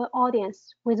our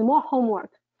audience with more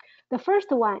homework. The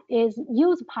first one is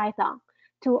use Python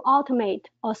to automate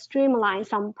or streamline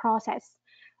some process.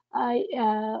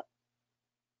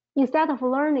 Instead of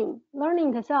learning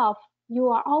itself, you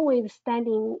are always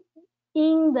standing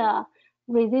in the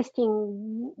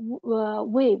resisting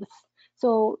waves.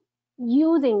 So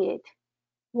using it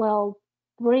will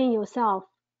bring yourself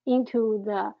into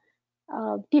the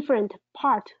different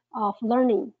part of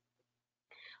learning.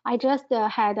 I just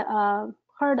had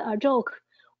heard a joke.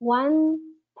 One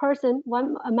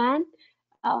man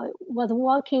was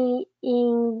walking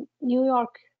in New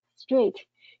York street.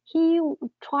 He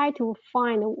tried to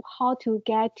find how to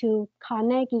get to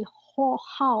Carnegie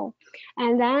Hall,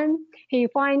 and then he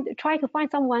tried to find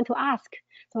someone to ask.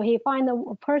 So he found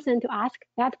a person to ask.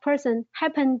 That person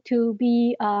happened to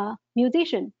be a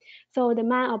musician. So the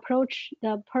man approached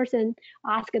the person,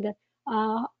 asked,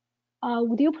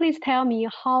 would you please tell me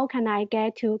how can I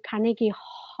get to Carnegie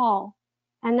Hall?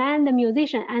 And then the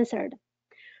musician answered,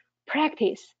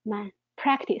 practice, man,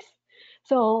 practice.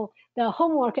 So the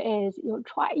homework is you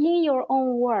try in your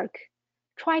own work,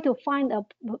 try to find a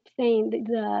thing,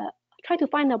 try to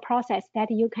find a process that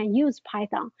you can use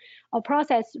Python. A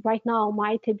process right now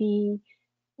might be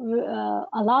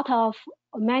a lot of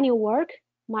manual work,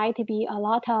 might be a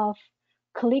lot of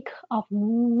click of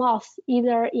mouse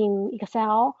either in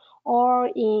Excel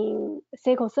or in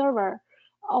SQL Server,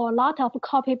 or a lot of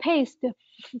copy paste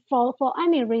for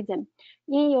any reason.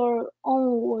 In your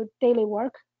own daily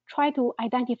work, try to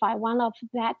identify one of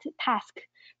that task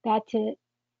that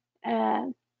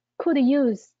could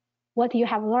use what you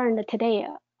have learned today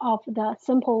of the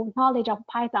simple knowledge of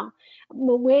Python,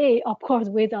 of course,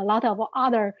 with a lot of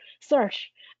other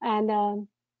search and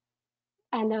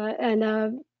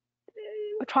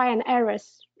try and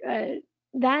errors.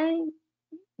 Then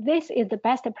this is the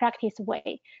best practice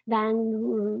way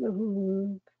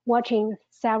than watching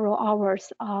several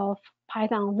hours of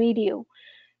Python video,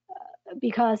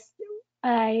 because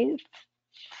I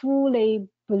fully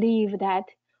believe that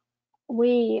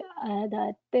we,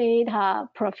 the data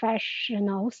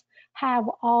professionals, have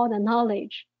all the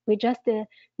knowledge. We just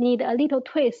need a little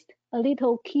twist, a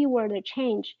little keyword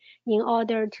change in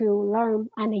order to learn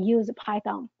and use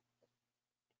Python.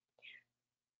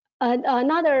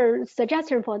 Another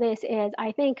suggestion for this is,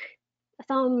 I think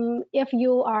if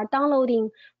you are downloading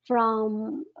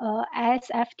from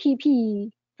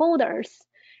SFTP folders,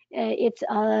 it's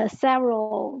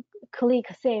several click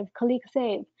save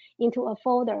into a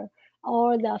folder,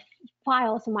 or the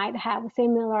files might have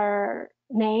similar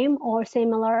name or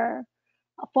similar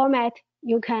format.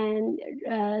 You can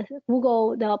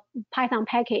Google the Python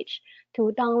package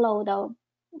to download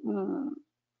the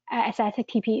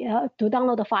SFTP, to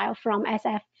download the file from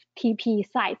SFTP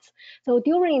sites. So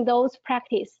during those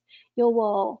practice, you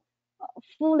will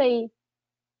fully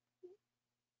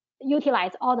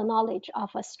utilize all the knowledge of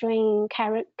a string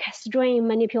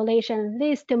manipulation,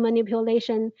 list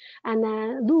manipulation, and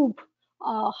then loop,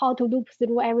 how to loop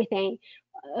through everything.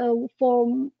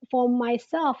 For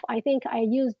myself, I think I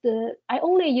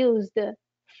only used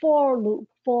for loop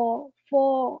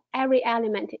for every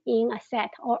element in a set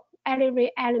or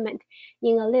every element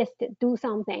in a list do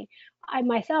something. I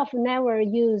myself never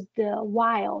used the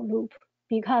while loop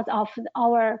because of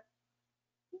our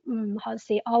how to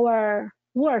say, our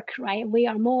work, right? We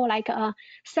are more like a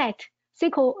set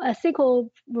SQL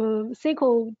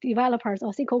developers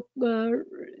or SQL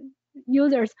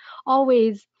users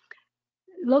always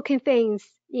looking things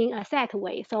in a set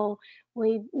way. So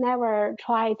we never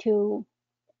try to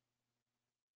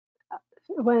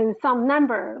when some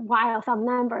number while some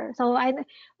number. So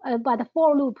but the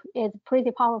for loop is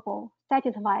pretty powerful,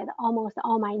 satisfied almost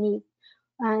all my needs.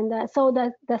 And so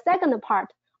the second part,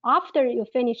 after you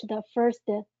finish the first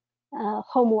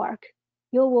homework,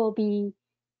 you will be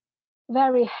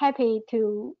very happy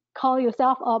to call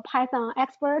yourself a Python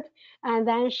expert and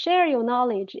then share your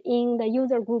knowledge in the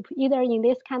user group, either in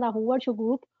this kind of virtual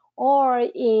group or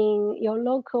in your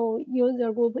local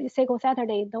user group, SQL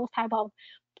Saturday, those type of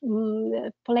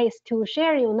place to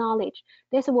share your knowledge.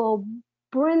 This will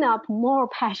bring up more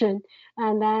passion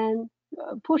and then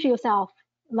push yourself,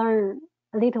 learn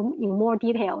a little in more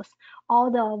details,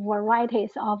 all the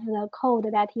varieties of the code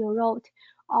that you wrote,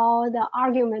 all the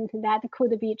argument that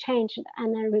could be changed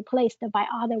and then replaced by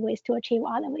other ways to achieve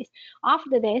other ways.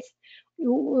 After this,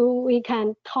 we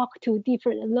can talk to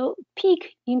different,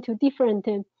 peek into different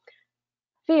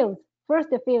fields. First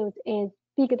field is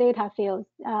big data fields.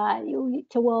 You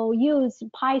will use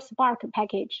PySpark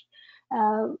package.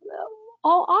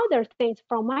 All other things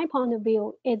from my point of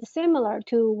view is similar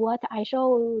to what I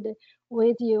showed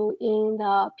with you in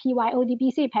the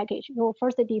PyODBC package. You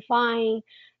first define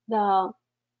the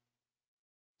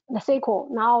SQL.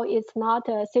 Now it's not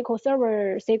a SQL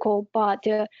Server SQL, but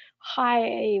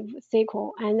Hive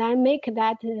SQL, and then make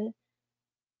that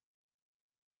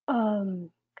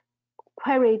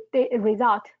query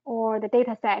result or the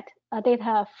data set, a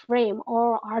data frame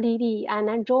or RDD, and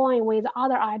then join with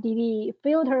other RDD,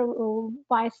 filter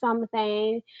by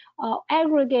something,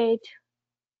 aggregate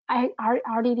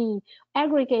RDD,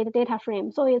 aggregate data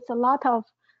frame. So it's a lot of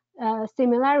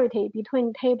similarity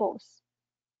between tables.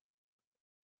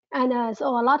 And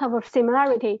so a lot of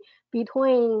similarity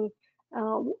between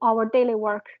our daily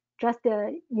work, just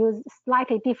use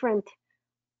slightly different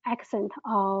accent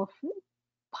of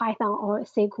Python or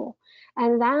SQL.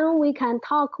 And then we can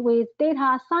talk with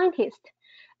data scientists.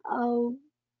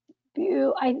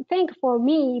 I think for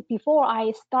me, before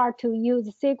I start to use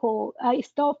SQL,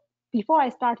 before I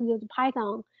start to use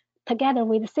Python together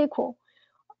with SQL,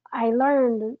 I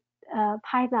learned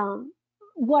Python,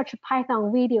 watch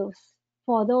Python videos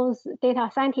for those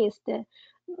data scientist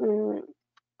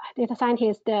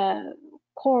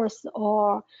course,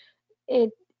 or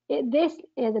this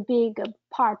is a big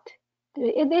part.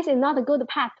 This is not a good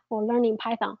path for learning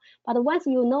Python, but once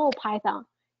you know Python,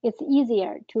 it's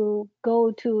easier to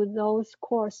go to those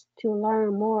courses to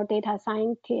learn more data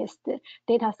science,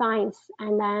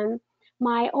 and then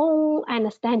my own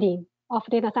understanding of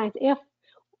data science. If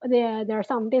there are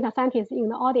some data scientists in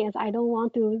the audience, I don't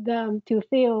want them to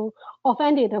feel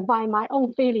offended by my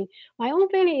own feeling. My own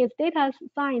feeling is data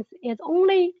science is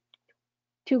only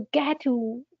to get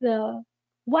to the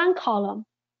one column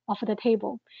of the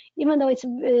table, even though it's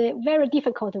a very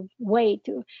difficult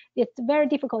it's very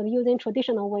difficult using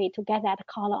traditional way to get that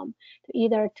column,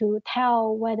 either to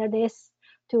tell whether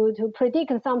to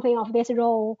predict something of this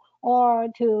row or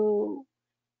to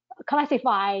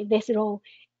classify this row.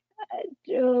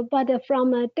 But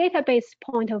from a database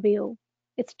point of view,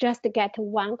 it's just to get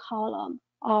one column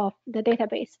of the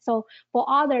database. So for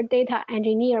other data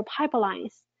engineer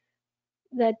pipelines,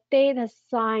 the data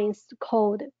science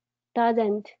code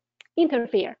doesn't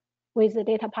interfere with the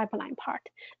data pipeline part.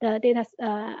 The data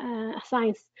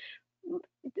science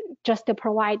just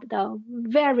provide the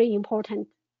very important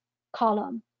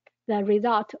column, the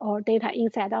result or data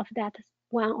inside of that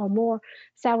one or more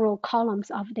several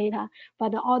columns of data.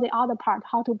 But all the other part,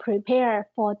 how to prepare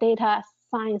for data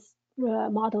science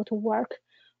model to work,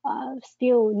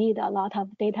 still need a lot of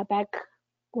data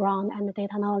background and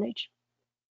data knowledge.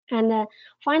 And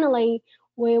finally,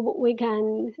 we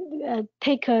can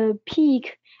take a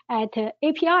peek at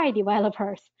API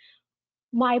developers.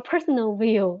 My personal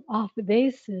view of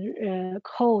this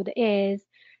code is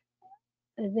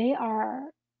they are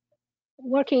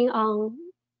working on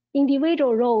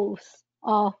individual rows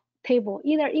of table,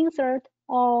 either insert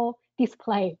or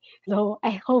display. So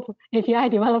I hope API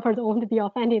developers won't be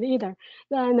offended either.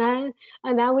 And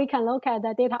then we can look at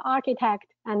the data architect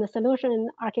and the solution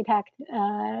architect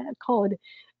code.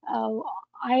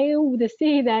 I would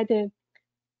say that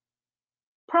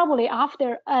probably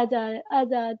after as a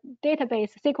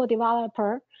database SQL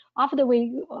developer, after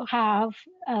we have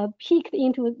peeked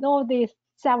into all these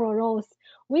several roles,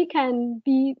 we can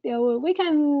be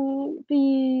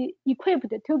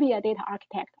equipped to be a data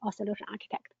architect or solution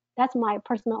architect. That's my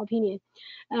personal opinion.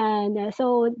 And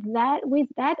so that with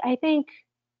that, I think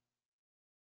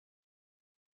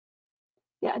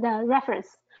the reference.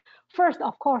 First,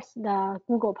 of course, the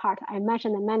Google part. I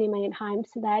mentioned many times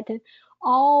that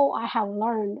all I have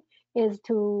learned is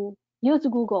to use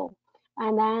Google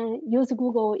and then use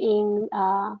Google in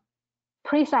a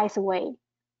precise way.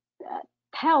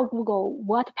 Tell Google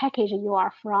what package you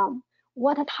are from,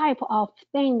 what type of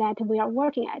thing that we are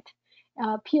working at,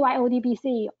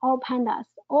 PyODBC or Pandas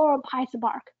or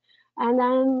PySpark, and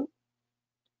then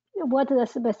what the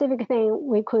specific thing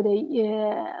we could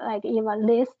like even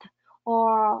list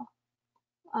or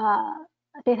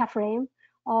data frame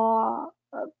or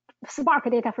Spark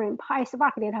data frame,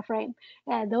 PySpark data frame,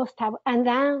 those type. And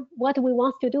then what we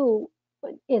want to do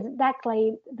is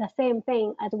exactly the same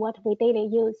thing as what we daily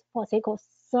use for SQL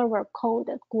Server code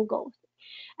Google.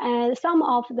 And some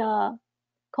of the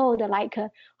code like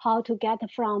how to get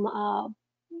from a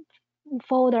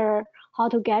folder, how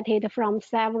to get it from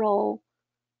several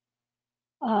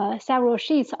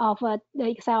sheets of the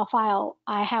Excel file.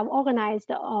 I have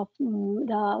organized of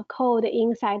the code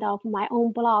inside of my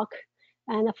own block,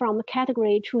 and from the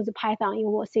category choose Python. You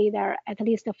will see there at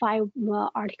least 5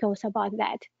 articles about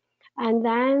that. And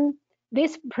then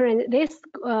this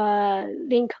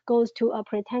link goes to a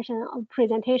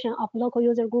presentation of local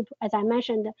user group, as I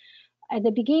mentioned at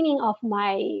the beginning of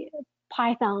my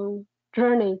Python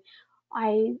journey.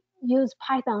 I use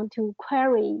Python to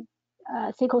query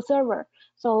SQL Server.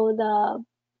 So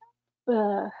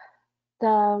the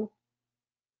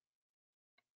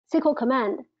SQL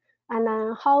command, and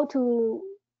then how to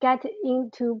get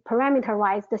into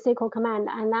parameterize the SQL command,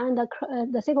 and then the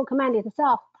SQL command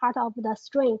itself, part of the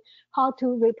string, how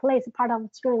to replace part of the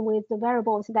string with the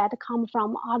variables that come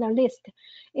from other list.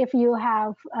 If you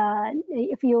have,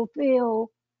 if you feel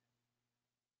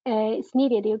it's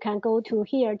needed, you can go to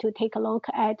here to take a look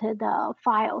at the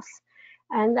files.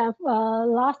 And then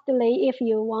lastly, if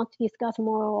you want to discuss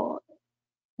more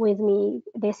with me,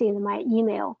 this is my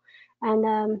email.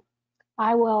 And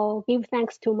I will give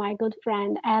thanks to my good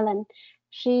friend, Ellen.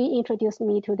 She introduced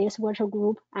me to this virtual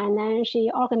group, and then she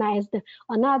organized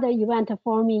another event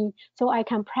for me so I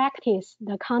can practice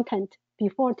the content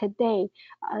before today,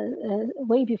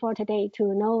 way before today,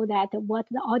 to know that what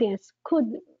the audience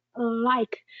could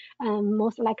like and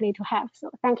most likely to have. So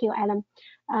thank you, Ellen.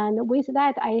 And with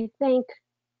that, I think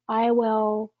I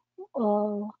will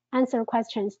answer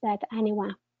questions that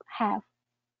anyone have.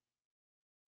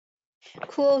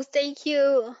 Cool, thank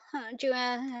you,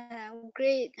 Joann.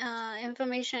 Great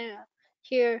information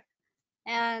here,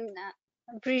 and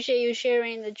appreciate you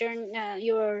sharing the journey,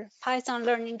 your Python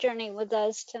learning journey with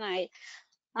us tonight.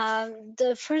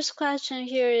 The first question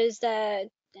here is that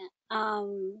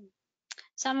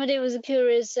somebody was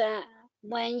curious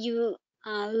when you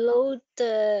load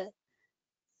the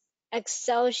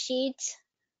Excel sheet,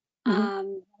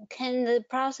 can the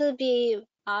process be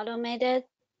automated?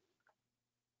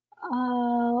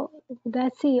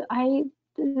 Let's see. I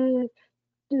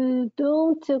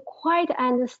don't quite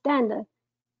understand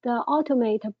the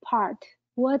automate part.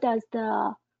 What does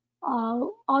the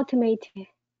automate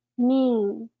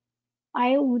mean?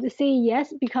 I would say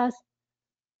yes, because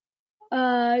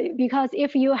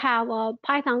if you have a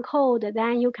Python code,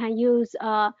 then you can use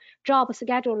a job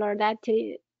scheduler that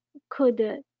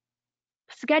could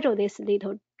schedule this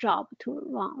little job to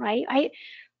run, right?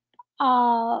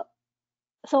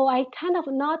 So I kind of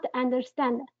not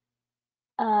understand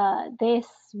this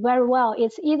very well.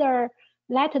 It's either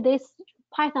let this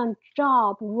Python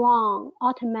job run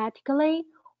automatically,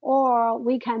 or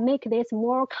we can make this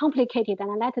more complicated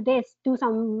and let this do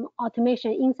some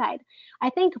automation inside.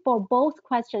 I think for both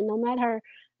questions, no matter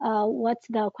what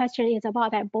the question is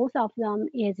about, that both of them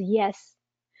is yes.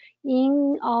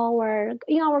 In our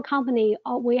company,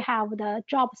 we have the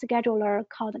job scheduler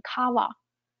called Kava.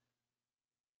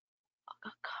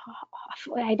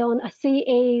 I don't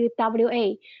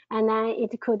CAWA, and then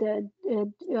it could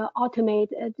automate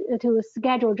to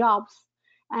schedule jobs.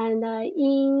 And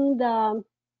in the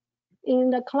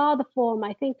cloud form,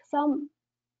 I think some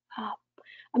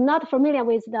I'm not familiar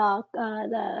with the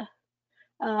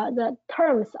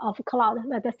terms of cloud,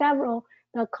 but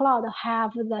the cloud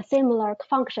have the similar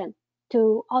function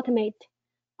to automate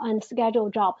and schedule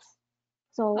jobs.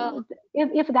 Oh, So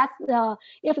if that's the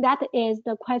if that is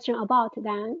the question about,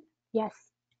 then yes.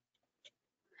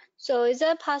 so is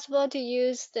it possible to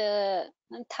use the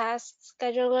task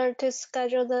scheduler to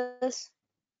schedule this?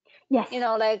 Yes.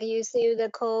 Like you save the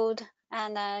code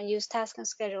and use task and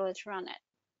scheduler to run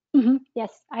it.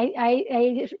 Yes,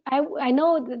 I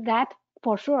know that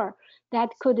for sure that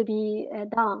could be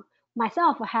done.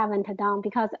 Myself haven't done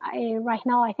because right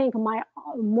now I think my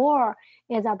more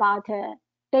is about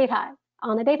data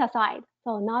on the data side,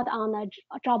 so not on the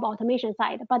job automation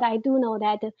side. But I do know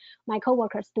that my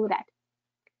coworkers do that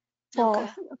Okay.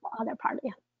 for other part.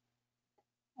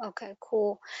 Yeah. Okay,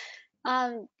 cool.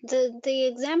 The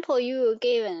example you were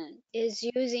given is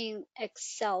using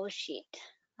Excel sheet.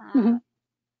 Uh, Mhm.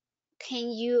 can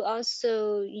you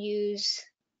also use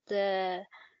the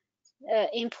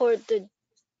import the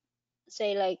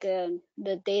say like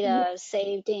the data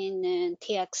saved in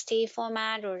TXT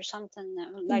format or something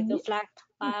like the Ye- flat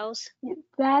files?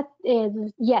 That is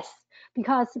yes,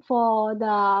 because for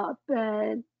the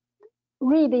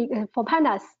read for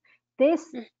pandas, this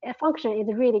Mm. function is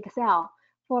read Excel.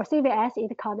 For CVS,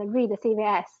 it's called read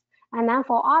CVS. And then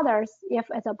for others, if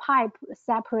it's a pipe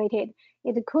separated,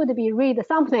 it could be read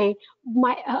something.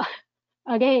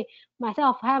 Again,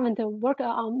 myself haven't worked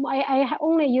on. I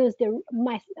only use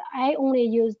I only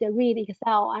use the read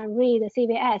Excel and read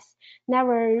CVS.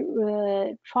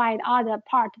 Never tried other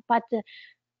part, but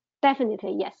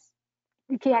definitely yes,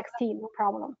 TXT no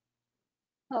problem.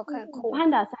 Okay, cool.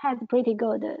 Pandas has pretty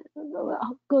good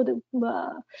good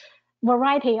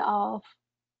variety of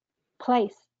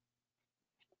place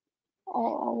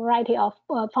or variety of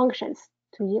functions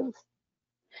to use.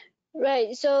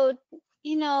 Right. So,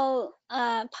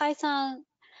 Python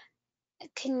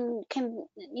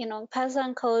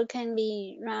Python code can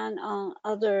be run on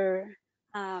other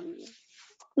um,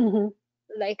 Hmm.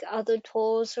 like other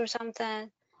tools or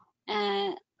something,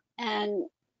 and and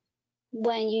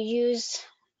when you use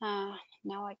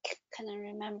now I can't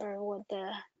remember what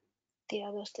the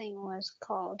other thing was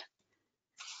called.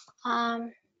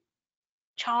 Um,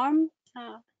 Charm.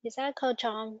 Is that called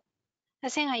Charm? I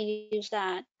think I use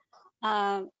that.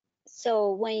 Um,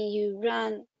 so when you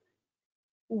run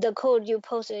the code you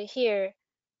posted here,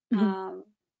 Hmm. um,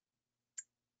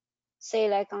 say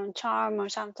like on Charm or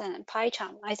something,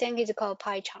 PyCharm. I think it's called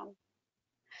PyCharm.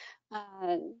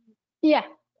 Uh, Yeah.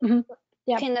 Hmm.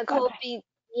 Yeah. can the code Okay.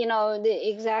 be,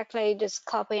 exactly just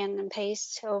copy and then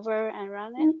paste over and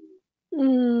run it,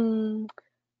 Mm,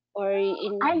 or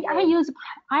in I the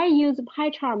use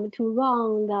PyCharm to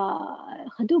run the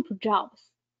Hadoop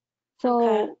jobs.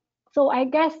 okay. So I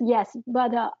guess yes,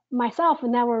 but myself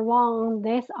never run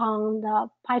this on the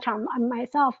PyCharm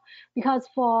myself because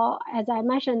for as I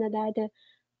mentioned that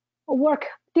work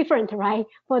different, right?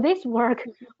 For this work,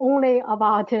 only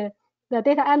about the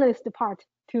data analyst part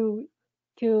to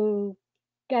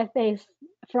get this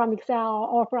from Excel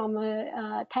or from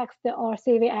text or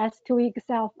CVS to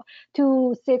Excel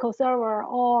to SQL Server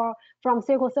or from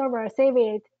SQL Server save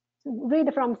it,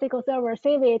 read from SQL Server,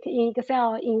 save it in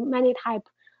Excel in many type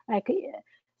like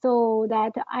so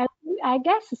that I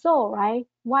guess so, right?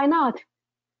 Why not?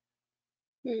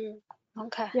 Mm,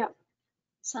 okay. Yeah.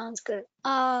 Sounds good.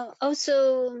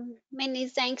 Also, many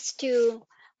thanks to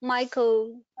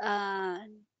Michael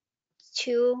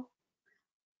Chu.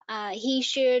 He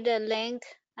shared a link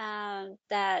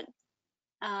that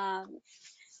um,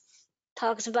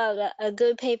 talks about a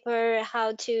good paper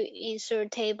how to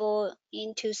insert table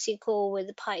into SQL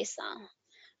with Python.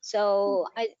 So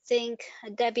I think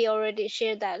Debbie already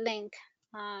shared that link,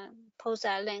 uh, post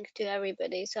that link to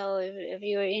everybody. So if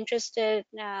you're interested,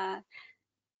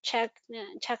 check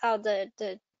out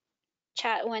the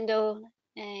chat window.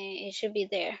 It should be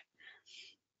there.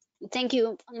 Thank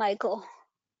you, Michael.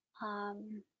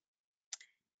 Um,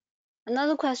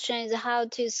 Another question is how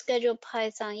to schedule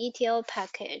Python ETL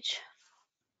package.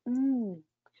 Mm.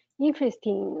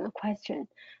 Interesting question.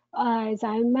 As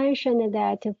I mentioned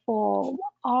that for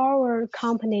our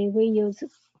company, we use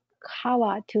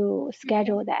Kava to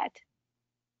schedule that.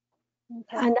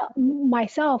 Okay. And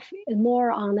myself is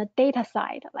more on the data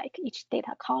side, like each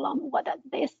data column, what is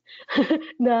this?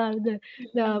 The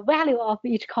value of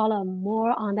each column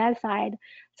more on that side,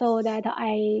 so that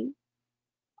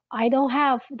I don't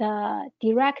have the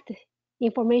direct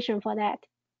information for that.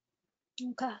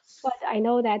 Okay. But I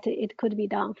know that it could be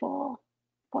done for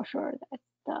sure. That's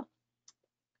the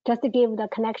just to give the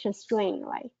connection string,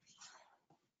 right?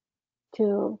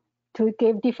 To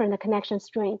give different connection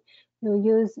string You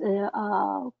use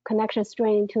a connection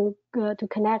string to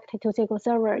connect to SQL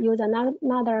Server. Use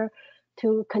another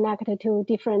to connect to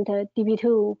different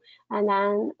DB2, and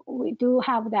then we do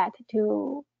have that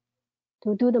to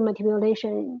do the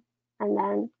manipulation. And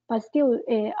then, but still,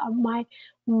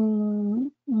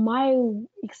 my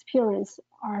experience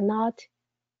are not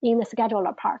in the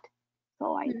scheduler part,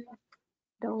 so I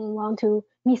don't want to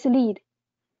mislead.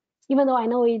 Even though I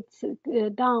know it's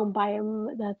done by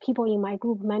the people in my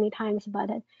group many times,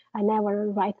 but I never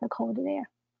write the code there.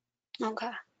 Okay.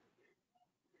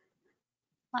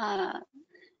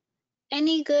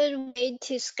 Any good way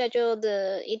to schedule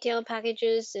the ETL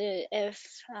packages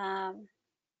if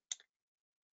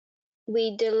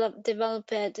we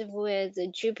develop it with the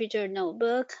Jupyter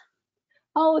Notebook?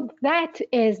 Oh, that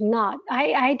is not.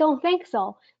 I don't think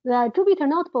so. The Jupyter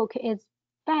Notebook is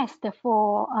best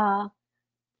for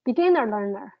beginner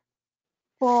learner.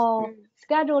 For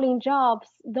scheduling jobs,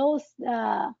 those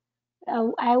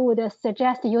I would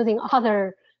suggest using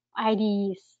other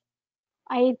IDEs.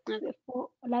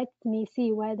 Let me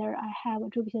see whether I have a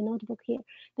Jupyter Notebook here.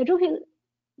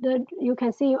 You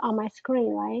can see on my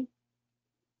screen, right?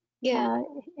 Yeah.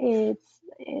 It's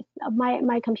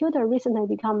my computer recently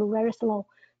become very slow,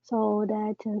 so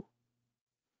that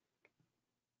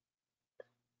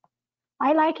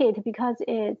I like it because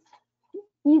it's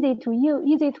easy to use,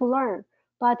 easy to learn.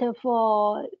 But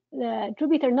for the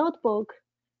Jupyter Notebook,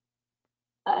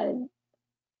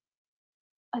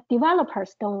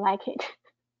 developers don't like it.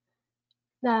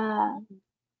 The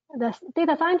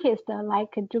data scientists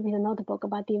like Jupyter Notebook,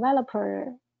 but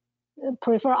developer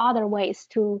prefer other ways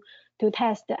to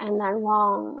test and then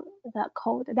run the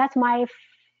code. That's my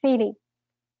feeling.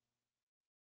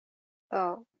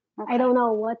 Oh, okay. I don't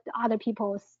know what other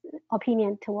people's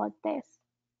opinion towards this.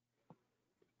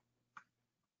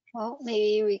 Well,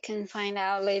 maybe we can find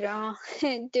out later on.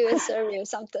 Do a survey or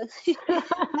something.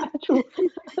 True.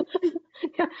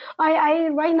 I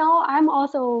right now I'm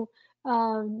also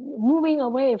moving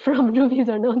away from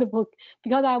Jupyter Notebook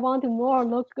because I want to more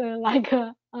look like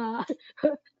a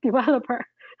developer.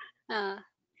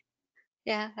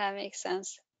 Yeah, that makes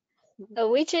sense.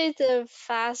 Which is the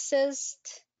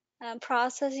fastest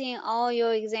processing all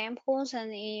your examples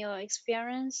and in your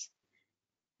experience?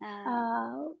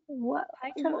 What?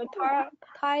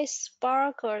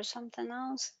 PySpark or something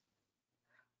else?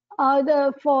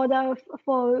 The for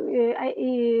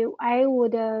I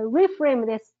would reframe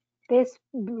this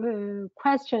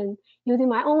question using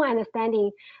my own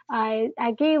understanding. I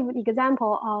gave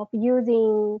example of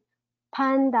using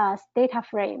pandas data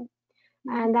frame,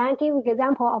 and then give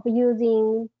example of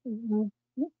using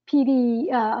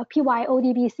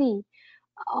PYODBC.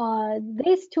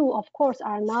 These two, of course,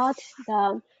 are not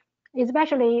the,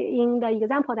 especially in the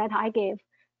example that I gave,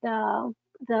 the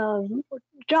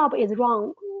job is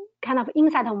run kind of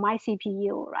inside of my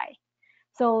CPU, right?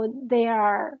 So they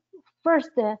are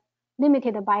first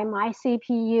limited by my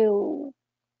CPU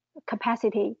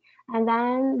capacity, and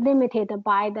then limited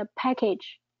by the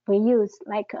package we use,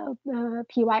 like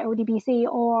PYODBC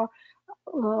or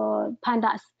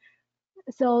pandas.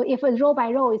 So if it's row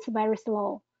by row, it's very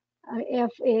slow.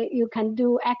 If you can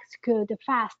do execute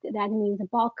fast, that means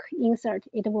bulk insert,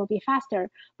 it will be faster.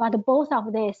 But both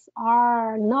of these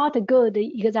are not a good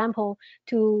example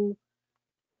to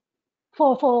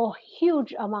for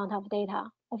huge amount of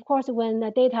data. Of course, when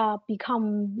the data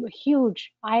become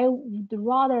huge, I would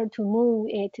rather to move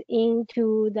it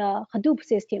into the Hadoop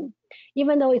system.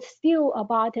 Even though it's still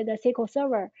about the SQL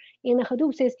Server, in the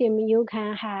Hadoop system, you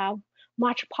can have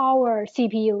much power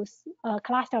CPUs, a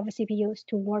cluster of CPUs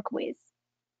to work with.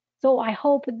 So I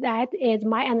hope that is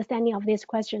my understanding of this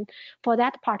question. For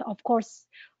that part, of course,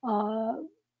 PySpark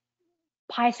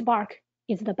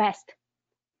is the best.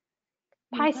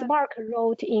 PySpark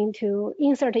wrote into,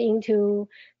 insert into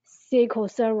SQL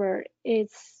Server.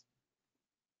 It's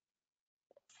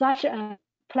such a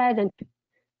pleasant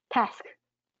task.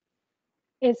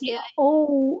 It's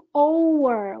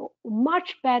over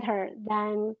much better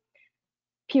than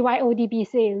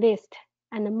PYODBC list,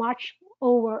 and much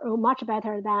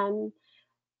better than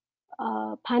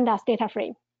Pandas data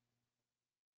frame.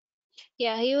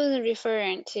 Yeah, he was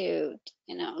referring to,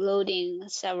 loading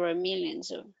several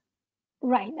millions of.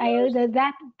 Right,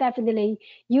 that definitely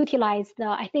utilize the.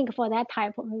 I think for that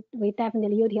type, we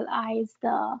definitely utilize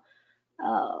the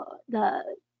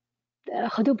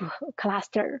Hadoop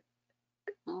cluster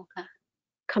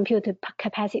compute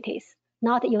capacities,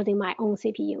 not using my own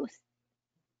CPUs.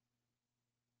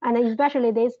 And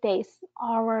especially these days,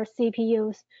 our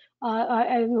CPUs,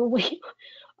 I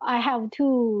have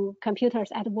two computers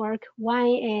at work. One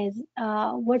is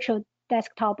virtual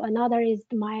desktop, another is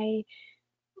my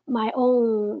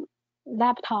own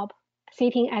laptop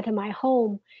sitting at my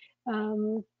home.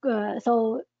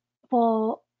 So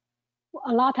for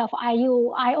a lot of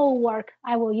IO work,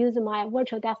 I will use my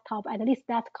virtual desktop. At least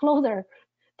that's closer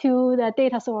to the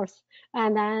data source,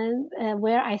 and then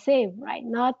where I save, right?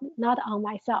 Not on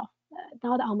myself,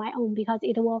 not on my own, because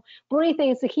it will bring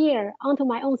things here onto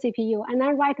my own CPU and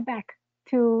then write back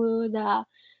to the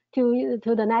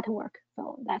to the network.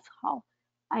 So that's how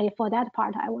for that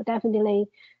part I will definitely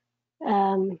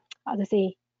how to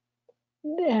say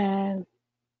uh,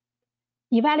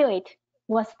 evaluate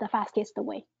what's the fastest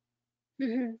way.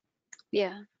 Mm-hmm.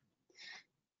 Yeah.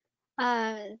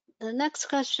 The next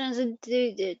question is,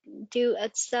 do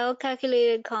Excel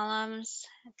calculated columns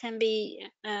can be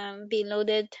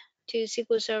loaded to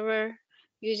SQL Server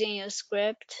using a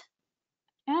script?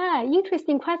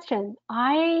 Interesting question.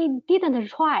 I didn't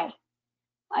try.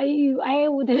 I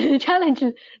would challenge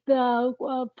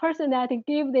the person that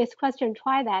gave this question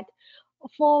try that.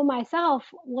 For myself,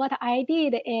 what I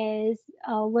did is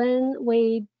when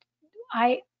we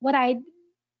I what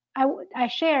I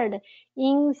shared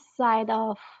inside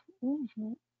of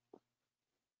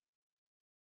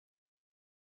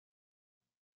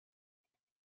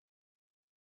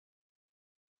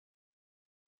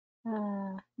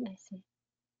let's see.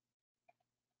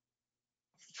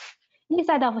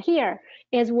 Inside of here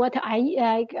is what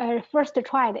I first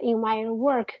tried in my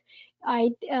work.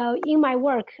 In my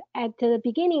work at the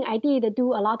beginning, I did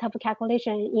do a lot of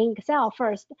calculation in Excel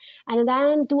first, and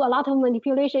then do a lot of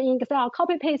manipulation in Excel,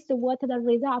 copy paste what the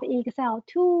result in Excel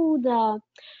to the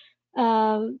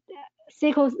uh,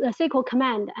 SQL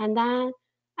command, and then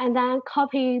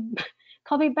copy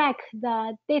copy back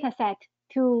the data set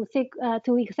to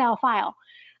Excel file.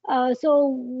 So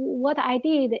what I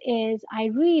did is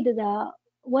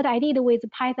what I did with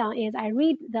Python is I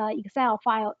read the Excel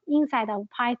file inside of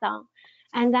Python,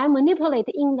 and then manipulate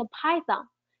in the Python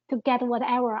to get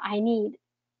whatever I need,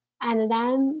 and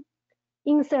then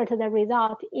insert the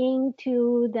result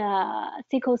into the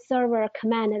SQL Server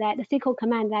command, that the SQL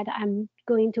command that I'm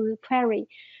going to query.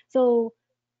 So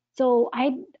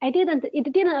I didn't,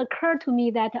 it didn't occur to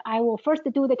me that I will first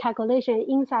do the calculation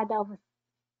inside of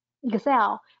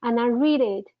Excel and then read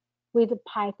it with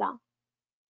Python.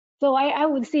 So I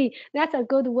would see that's a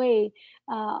good way.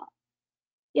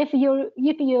 If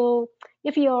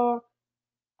your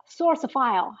source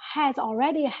file has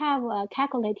already have a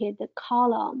calculated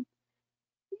column,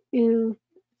 it's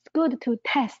good to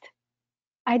test.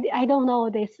 I don't know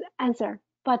this answer,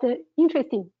 but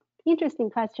interesting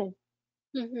question.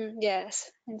 Mm-hmm.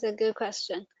 Yes, it's a good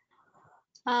question.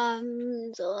 So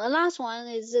the last one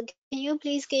is, can you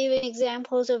please give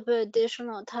examples of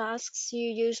additional tasks you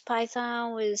use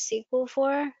Python with SQL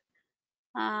for,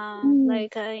 Mm.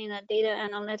 like in a data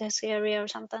analytics area or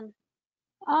something?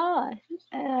 Oh,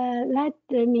 let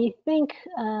me think.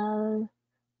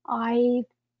 I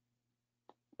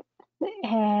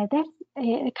that's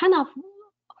kind of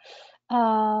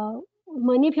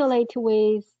manipulate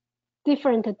with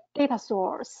different data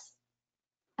source,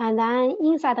 and then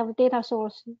inside of data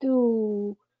source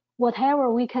do whatever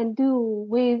we can do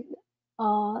with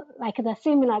like the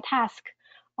similar task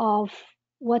of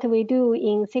what we do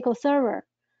in SQL Server,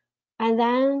 and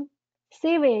then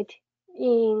save it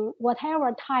in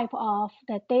whatever type of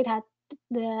the data,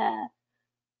 the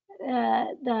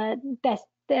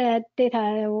the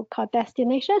data called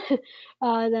destination,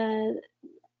 the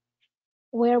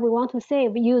where we want to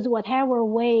save, use whatever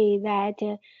way that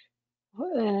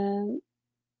uh,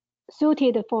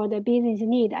 suited for the business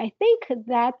need. I think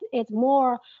that is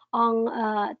more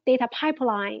on data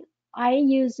pipeline. I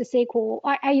use SQL,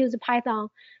 I use Python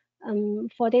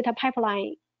for data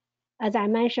pipeline. As I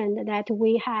mentioned, that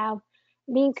we have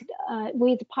linked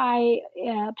with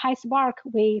PySpark.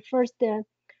 We first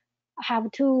have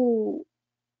three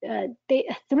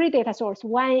data sources.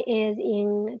 One is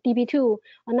in DB2,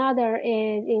 another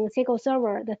is in SQL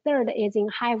Server, the third is in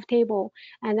Hive table,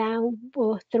 and then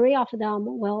three of them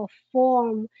will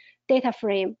form data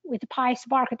frame with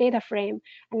PySpark data frame,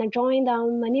 and then join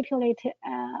them, manipulate,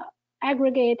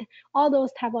 aggregate, all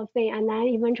those type of things, and then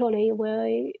eventually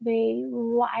we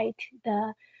write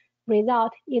the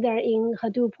result either in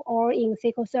Hadoop or in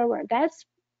SQL Server. That's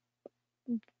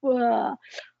uh,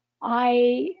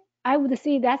 I I would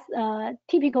say that's a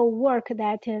typical work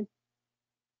that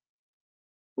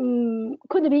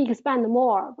could be expanded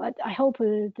more, but I hope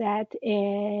that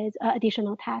is an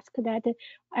additional task. That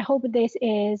I hope this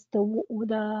is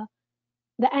the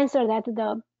answer that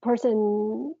the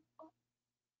person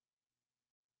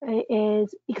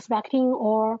is expecting,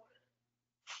 or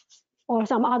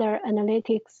some other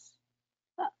analytics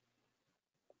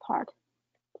part.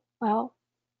 Well,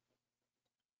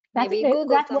 Maybe Google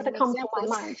that's what some comes to my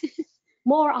examples. mind.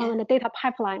 More Yeah. on the data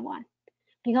pipeline one,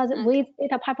 because Okay. with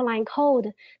data pipeline code,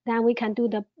 then we can do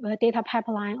the data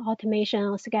pipeline automation,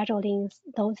 scheduling,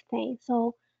 those things.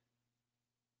 So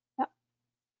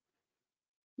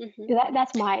Mm-hmm.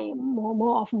 that's my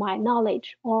more of my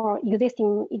knowledge or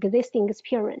existing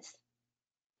experience.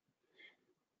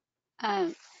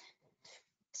 Um,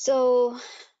 so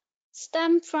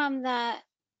stem from that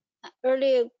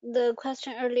earlier, the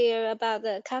question earlier about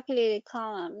the calculated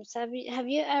columns. Have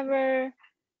you ever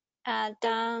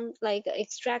done like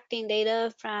extracting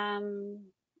data from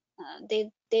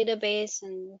database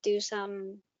and do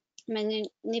some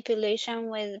manipulation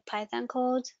with Python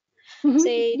code?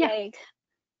 Say Yeah. like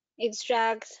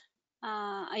extract.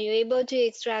 Are you able to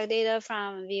extract data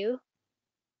from view?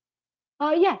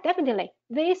 Yeah, definitely.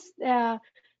 This the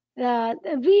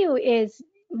view is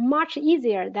much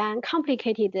easier than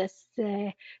complicated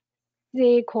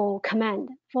SQL command.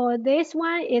 For this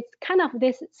one, it's kind of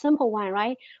this simple one,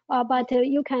 right? But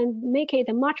you can make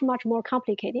it much more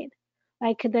complicated.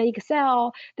 Like the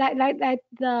Excel, that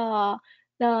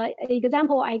the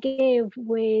example I gave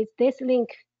with this link,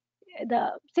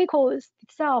 the SQL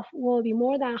itself will be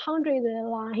more than 100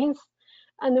 lines,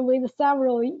 and with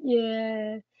several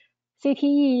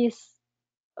CTEs,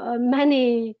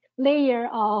 many layer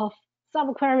of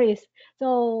subqueries.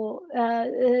 So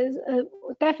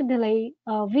definitely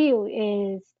view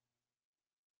is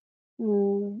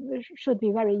should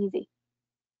be very easy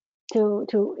to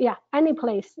yeah, any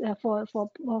place for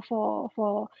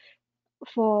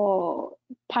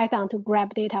Python to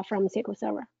grab data from SQL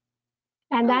Server.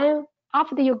 And Okay. then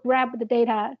after you grab the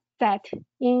data set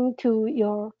into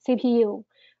your CPU,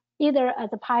 either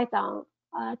as a Python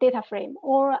data frame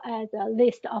or as a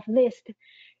list of list,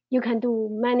 you can do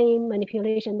many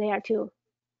manipulation there too.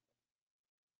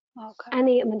 Okay.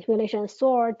 Any manipulation,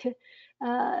 sort,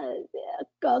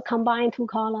 combine two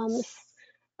columns,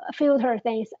 filter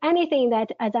things, anything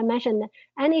that, as I mentioned,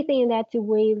 anything that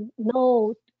we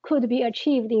know could be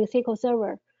achieved in SQL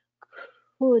Server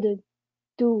could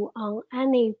do on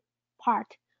any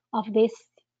part of this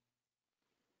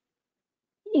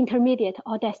intermediate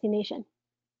or destination.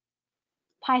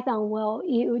 Python will,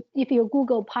 if you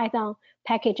Google Python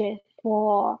packages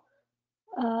for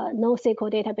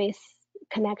NoSQL database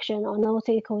connection or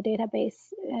NoSQL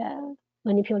database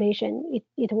manipulation,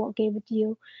 it will give it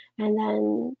you. And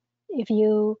then if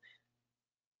you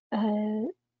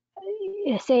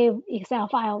save Excel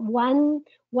file,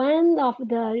 one of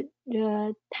the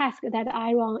tasks that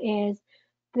I run is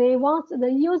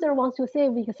the user wants to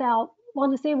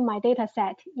save my data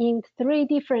set in 3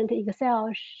 different Excel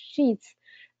sheets.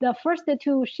 The first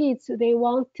 2 sheets they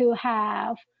want to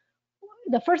have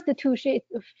the first 2 sheets.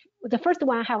 The first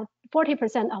one have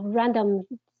 40% of random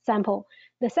sample.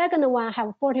 The second one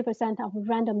have 40% of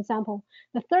random sample.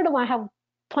 The third one have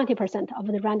 20% of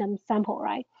the random sample,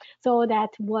 right? So that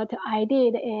what I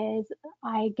did is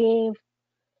I gave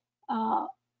a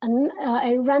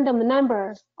random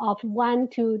number of 1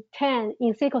 to 10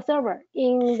 in SQL Server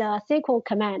in the SQL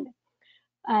command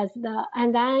and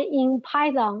then in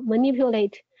Python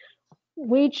manipulate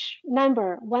which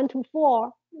number 1 to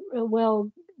 4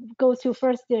 will go to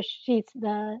first sheet,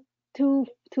 the 2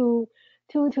 to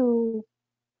 2 to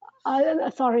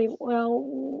sorry,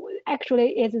 well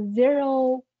actually it's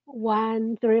 0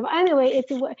 1 3. Anyway,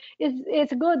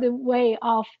 it's a good way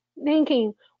of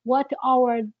thinking what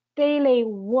our daily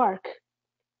work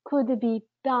could be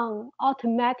done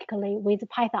automatically with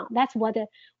Python. That's what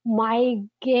my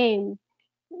game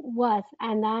was,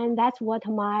 and then that's what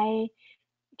my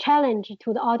challenge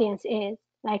to the audience is.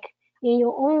 Like in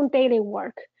your own daily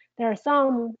work, there are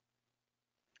some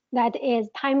that is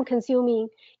time consuming.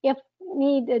 If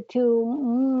need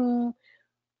to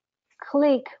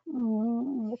click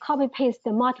copy paste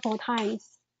multiple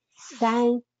times,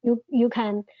 then you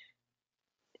can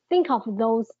think of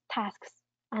those tasks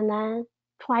and then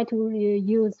try to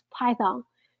use Python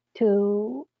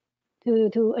to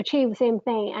to achieve the same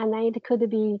thing, and then it could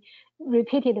be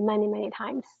repeated many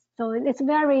times. So it's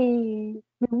very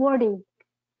rewarding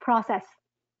process.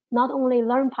 Not only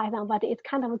learn Python, but it's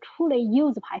kind of truly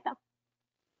use Python.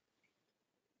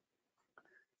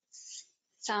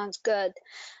 Sounds good.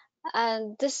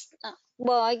 And this,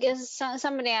 well, I guess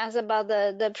somebody asked about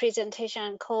the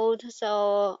presentation code.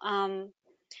 So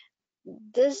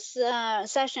this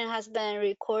session has been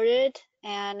recorded,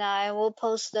 and I will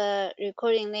post the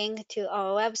recording link to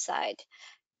our website.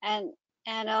 And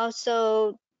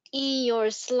also in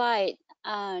your slide,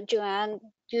 Joann,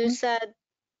 you said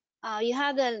you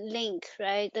have the link,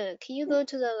 right? Can you go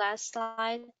to the last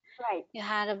slide? Right. you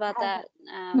had about that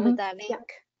Mm-hmm. with that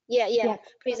link. Yeah, yeah, Yes.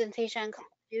 presentation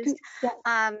used.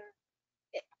 Yeah.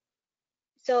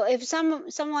 So if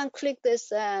someone click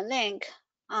this link,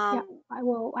 Yeah. I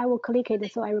will click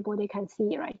it so everybody can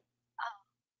see, right?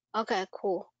 okay,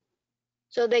 cool.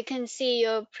 So they can see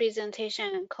your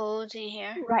presentation code in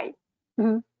here. Right.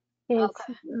 Mm-hmm. It's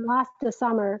Okay. last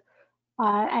summer.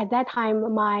 At that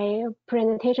time, my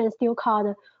presentation is still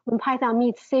called When Python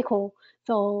Meets SQL.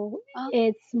 So Oh,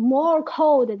 it's more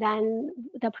code than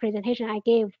the presentation I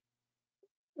gave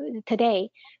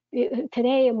today.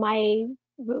 Today, my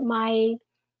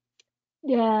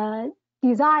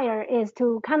desire is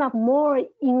to kind of more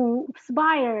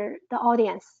inspire the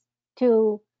audience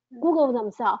to Google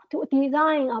themselves, to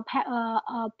design a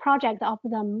project of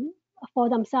them for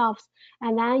themselves,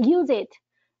 and then use it.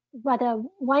 But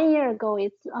 1 year ago,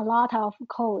 it's a lot of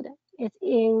code. It's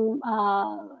in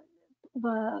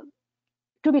the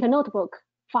Jupyter Notebook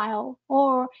file,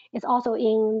 or it's also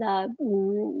in the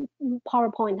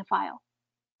PowerPoint file.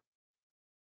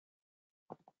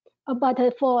 But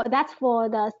for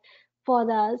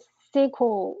the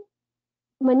SQL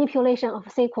manipulation of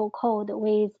SQL code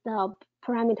with the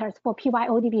parameters for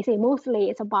PYODBC. Mostly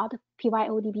it's about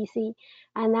PYODBC.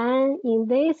 And then in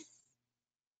this,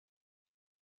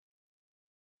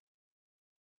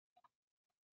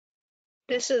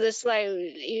 this is the slide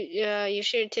you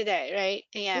shared today, right?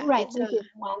 Yeah, right, it's this is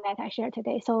one that I shared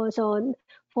today. So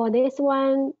for this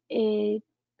one, it's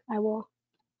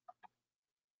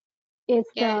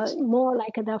yeah, the more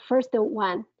like the first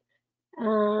one.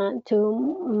 To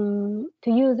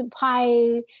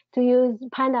use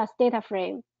pandas data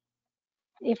frame.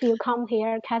 If you come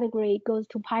here, category goes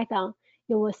to Python,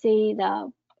 you will see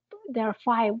there are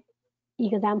 5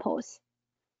 examples.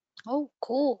 oh,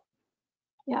 cool.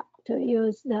 Yeah, to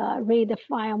use the read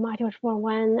file modules for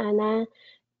one, and then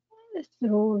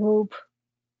through loop,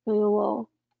 so you will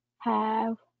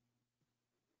have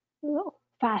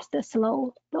fast,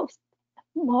 slow, those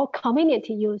more convenient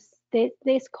to use.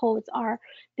 These codes are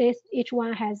each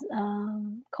one has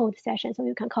code session, so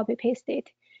you can copy paste it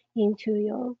into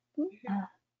your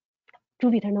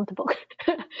Jupyter notebook.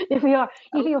 if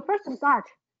you first start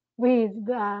with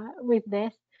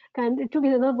this,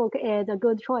 Jupyter notebook is a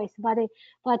good choice. But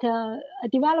a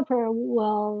developer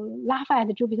will laugh at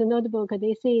Jupyter notebook.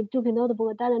 They say Jupyter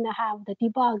notebook doesn't have the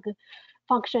debug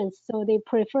functions, so they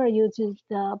prefer using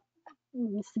the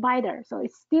spider. So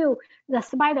it's still the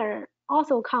spider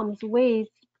also comes with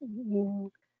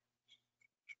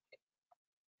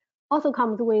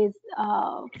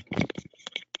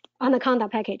Anaconda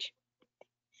package.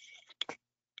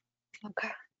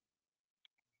 Okay.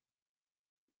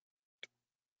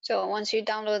 So once you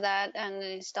download that and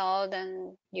install,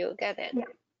 then you'll get it.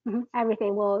 Yeah. Everything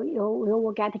you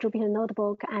will get Jupyter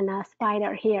notebook and a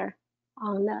spider here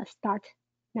on the start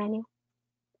menu.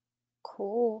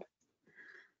 Cool.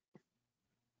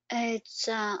 It's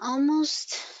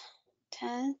almost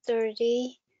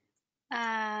 10:30,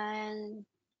 and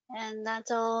that's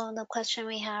all the question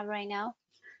we have right now.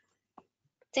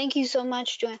 Thank you so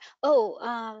much, Joann. Oh,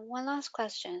 one last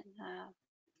question.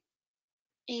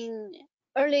 In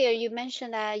earlier you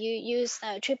mentioned that you use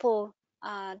triple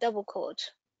double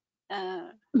quote.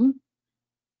 Mhm.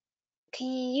 Can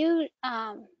you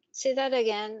say that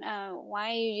again?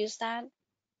 Why you use that?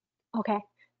 Okay.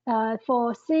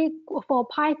 For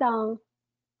Python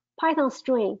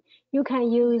string, you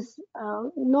can use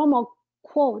normal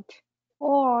quote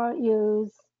or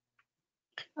use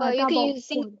Well, you can double use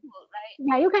single quote. quote, right?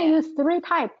 Yeah, you can Yeah. use three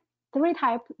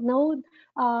type. No,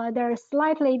 they're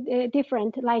slightly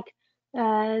different. Like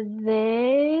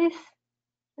this,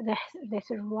 this,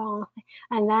 this is wrong,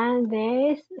 and then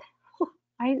this.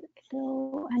 I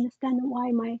don't understand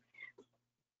why my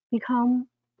become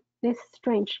this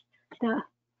strange. The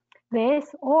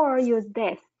this or use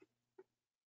this.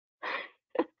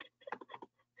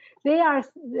 They are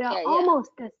Yeah, yeah.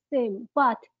 almost the same,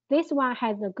 but this one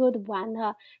has a good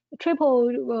one.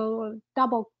 Triple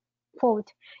double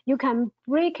quote. You can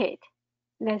break it.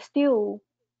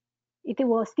 It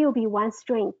will still be one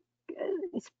string.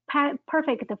 It's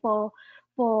perfect for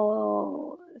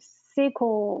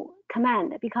SQL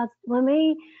command, because when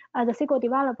we the SQL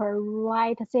developer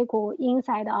write SQL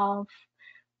inside of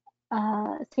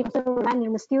SQL Server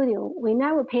Management Studio, we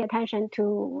never pay attention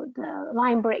to the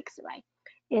line breaks, right?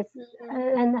 It's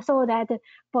and so that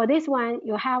for this one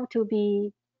you have to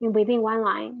be within one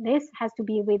line. This has to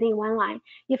be within one line.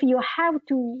 If you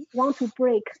want to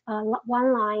break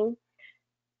one line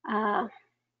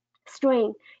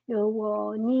string, you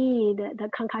will need the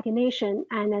concatenation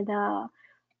and the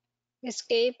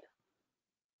Escape.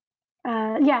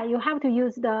 Yeah, you have to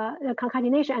use the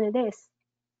concatenation and this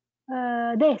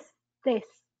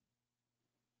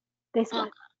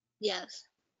one, Yes,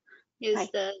 use right?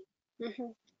 the.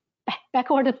 Mhm.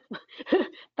 Backward,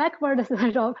 backward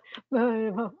slash of,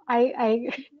 I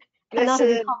This cannot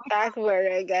is recall.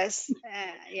 backward, I guess.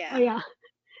 Oh Yeah, yeah,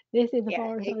 this is yeah.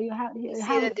 forward. So You you see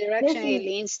have the this direction it is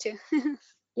leans to.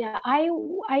 yeah.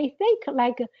 I think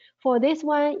like for this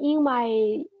one in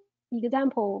my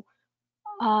example,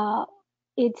 uh,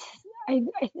 it's I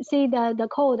see the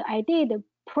code I did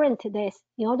print this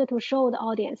in order to show the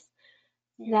audience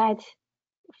that Mhm.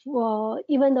 for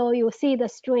even though you see the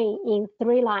string in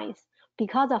 3 lines,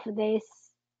 because of this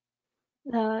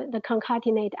the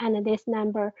concatenate and this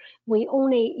number, we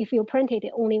only if you print it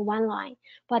only 1 line.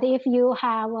 But if you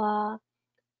have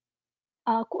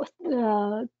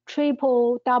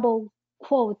triple double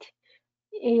quote,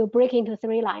 you break into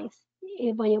 3 lines.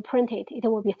 When you print it, it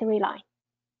will be 3 lines.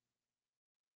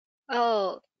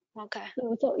 Oh, okay.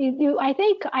 So I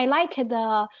think I like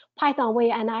the Python way,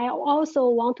 and I also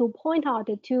want to point out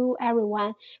to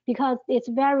everyone because it's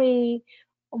very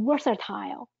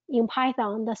versatile. In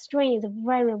Python, the string is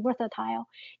very versatile.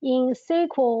 In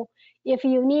SQL, if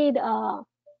you need a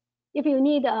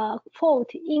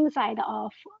quote inside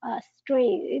of a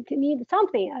string, it needs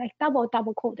something like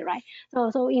double quote, right?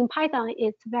 So in Python,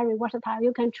 it's very versatile.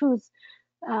 You can choose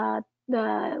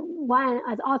the one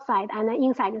as outside and then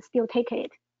inside still take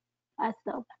it as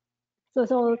the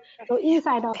so Okay.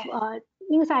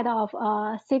 inside of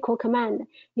SQL command,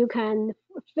 you can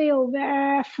feel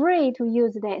very free to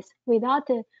use this without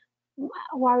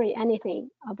worry anything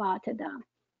about the.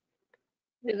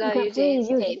 You Without can using freely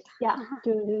use escape. yeah to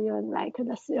use like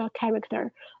the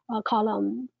character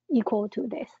column equal to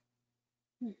this.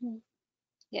 Hmm.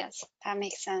 Yes, that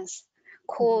makes sense.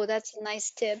 Mhm. Cool. That's a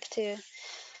nice tip to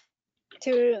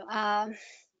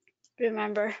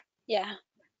remember. Yeah.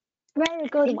 Very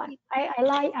good Thank one. you. I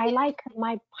Yeah. like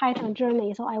my Python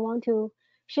journey, so I want to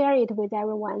share it with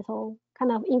everyone. So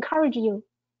kind of encourage you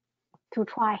to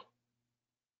try.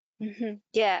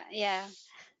 Yeah. Yeah.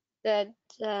 That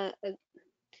uh,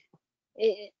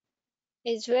 it,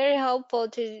 it's very helpful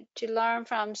to learn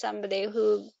from somebody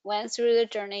who went through the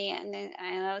journey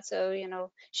and also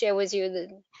share with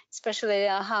you especially the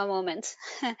aha moments.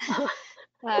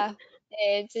 uh,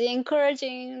 it's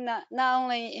encouraging, not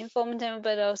only informative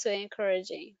but also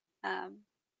encouraging.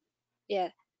 Yeah,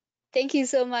 thank you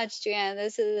so much, Joanne.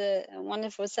 This is a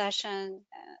wonderful session,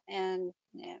 and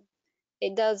yeah,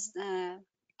 it does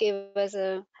give us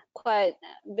a quite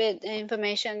a bit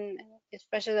information,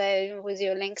 especially with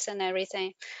your links and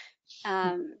everything.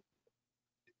 um,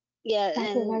 yeah,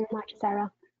 Thank you and very much,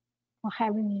 Sarah, for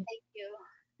having me. thank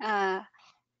you.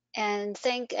 And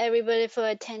thank everybody for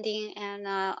attending, and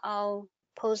I'll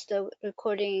post the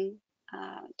recording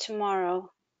tomorrow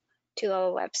to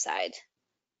our website.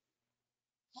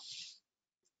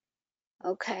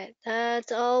 Okay,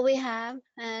 that's all we have,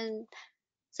 and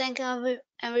thank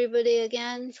everybody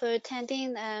again for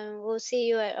attending, and we'll see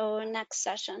you at our next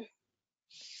session.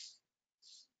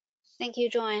 Thank you,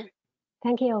 Joanne.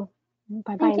 Thank you.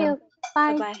 Bye bye Thank now. you.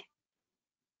 Bye Bye. bye.